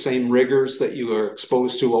replicate the same rigors that you are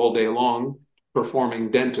exposed to all day long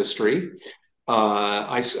performing dentistry.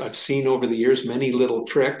 I've seen over the years many little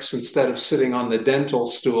tricks. Instead of sitting on the dental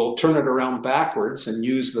stool, turn it around backwards and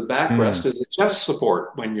use the Hmm. backrest as a chest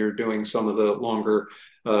support when you're doing some of the longer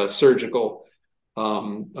surgical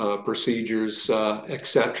procedures,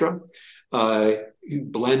 etc. You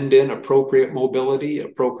blend in appropriate mobility,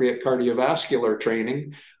 appropriate cardiovascular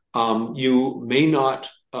training. You may not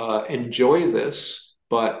enjoy this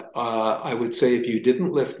But I would say if you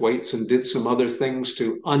didn't lift weights and did some other things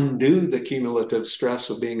to undo the cumulative stress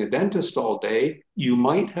of being a dentist all day, you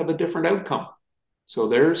might have a different outcome. So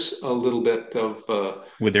there's a little bit of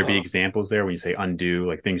Would there be examples there when you say undo,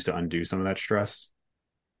 like things to undo some of that stress?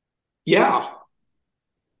 yeah.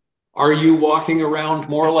 Are you walking around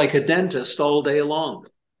more like a dentist all day long?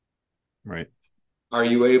 Right. Are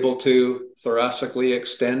you able to thoracically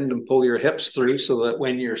extend and pull your hips through so that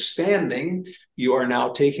when you're standing, you are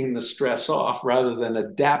now taking the stress off rather than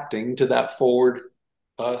adapting to that forward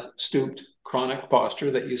stooped chronic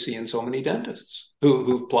posture that you see in so many dentists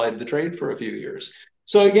who've plied the trade for a few years.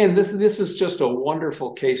 So again, this is just a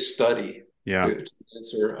wonderful case study Yeah. to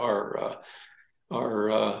answer our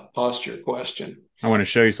posture question. I want to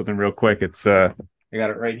show you something real quick. I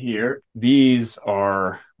got it right here. These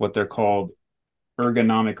are what they're called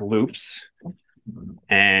ergonomic loops.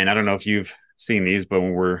 And I don't know if you've seen these, but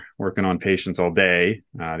when we're working on patients all day,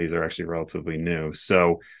 these are actually relatively new.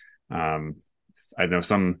 So um, I know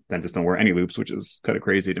some dentists don't wear any loops, which is kind of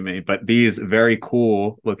crazy to me. But these very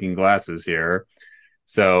cool looking glasses here,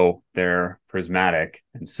 so they're prismatic.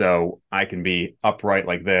 And so I can be upright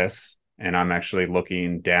like this, and I'm actually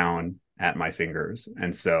looking down at my fingers.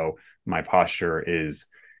 And so my posture is,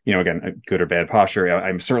 again, a good or bad posture.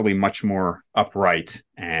 I'm certainly much more upright,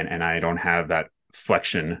 and I don't have that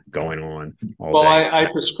flexion going on all Well, day. I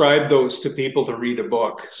prescribe those to people to read a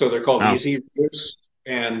book. So they're called Oh, easy readers,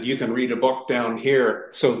 and you can read a book down here.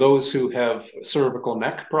 So those who have cervical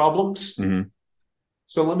neck problems, mm-hmm.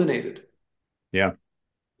 it's eliminated. Yeah,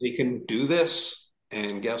 They can do this,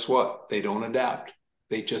 and guess what? They don't adapt.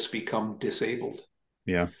 They just become disabled.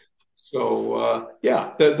 yeah, So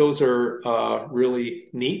yeah, those are really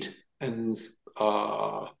neat and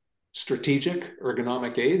strategic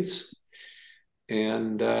ergonomic aids.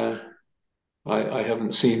 And I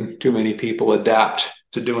haven't seen too many people adapt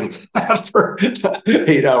to doing that for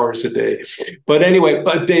 8 hours a day. But anyway,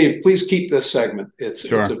 but Dave, please keep this segment. It's a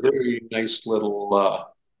sure. very nice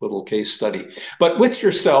little case study. But with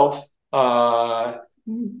yourself,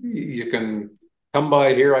 you can come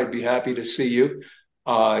by here. I'd be happy to see you.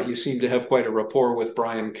 You seem to have quite a rapport with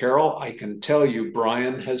Brian Carroll. I can tell you,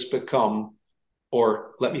 Brian has become,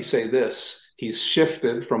 or let me say this, he's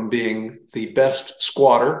shifted from being the best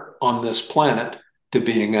squatter on this planet to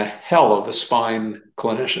being a hell of a spine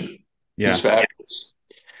clinician. He's Yeah, fabulous.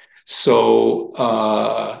 So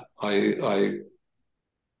I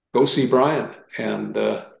go see Brian and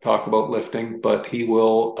talk about lifting, but he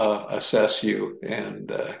will assess you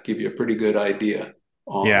and give you a pretty good idea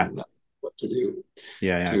yeah, on what to do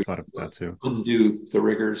yeah. I to thought about that too. undo the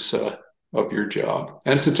rigors of your job.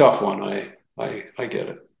 And it's a tough one. I get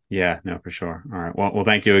it. Yeah, no, for sure. All right. Well,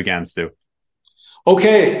 thank you again, Stu.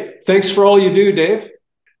 Okay. Thanks for all you do, Dave. Yep.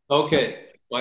 Okay.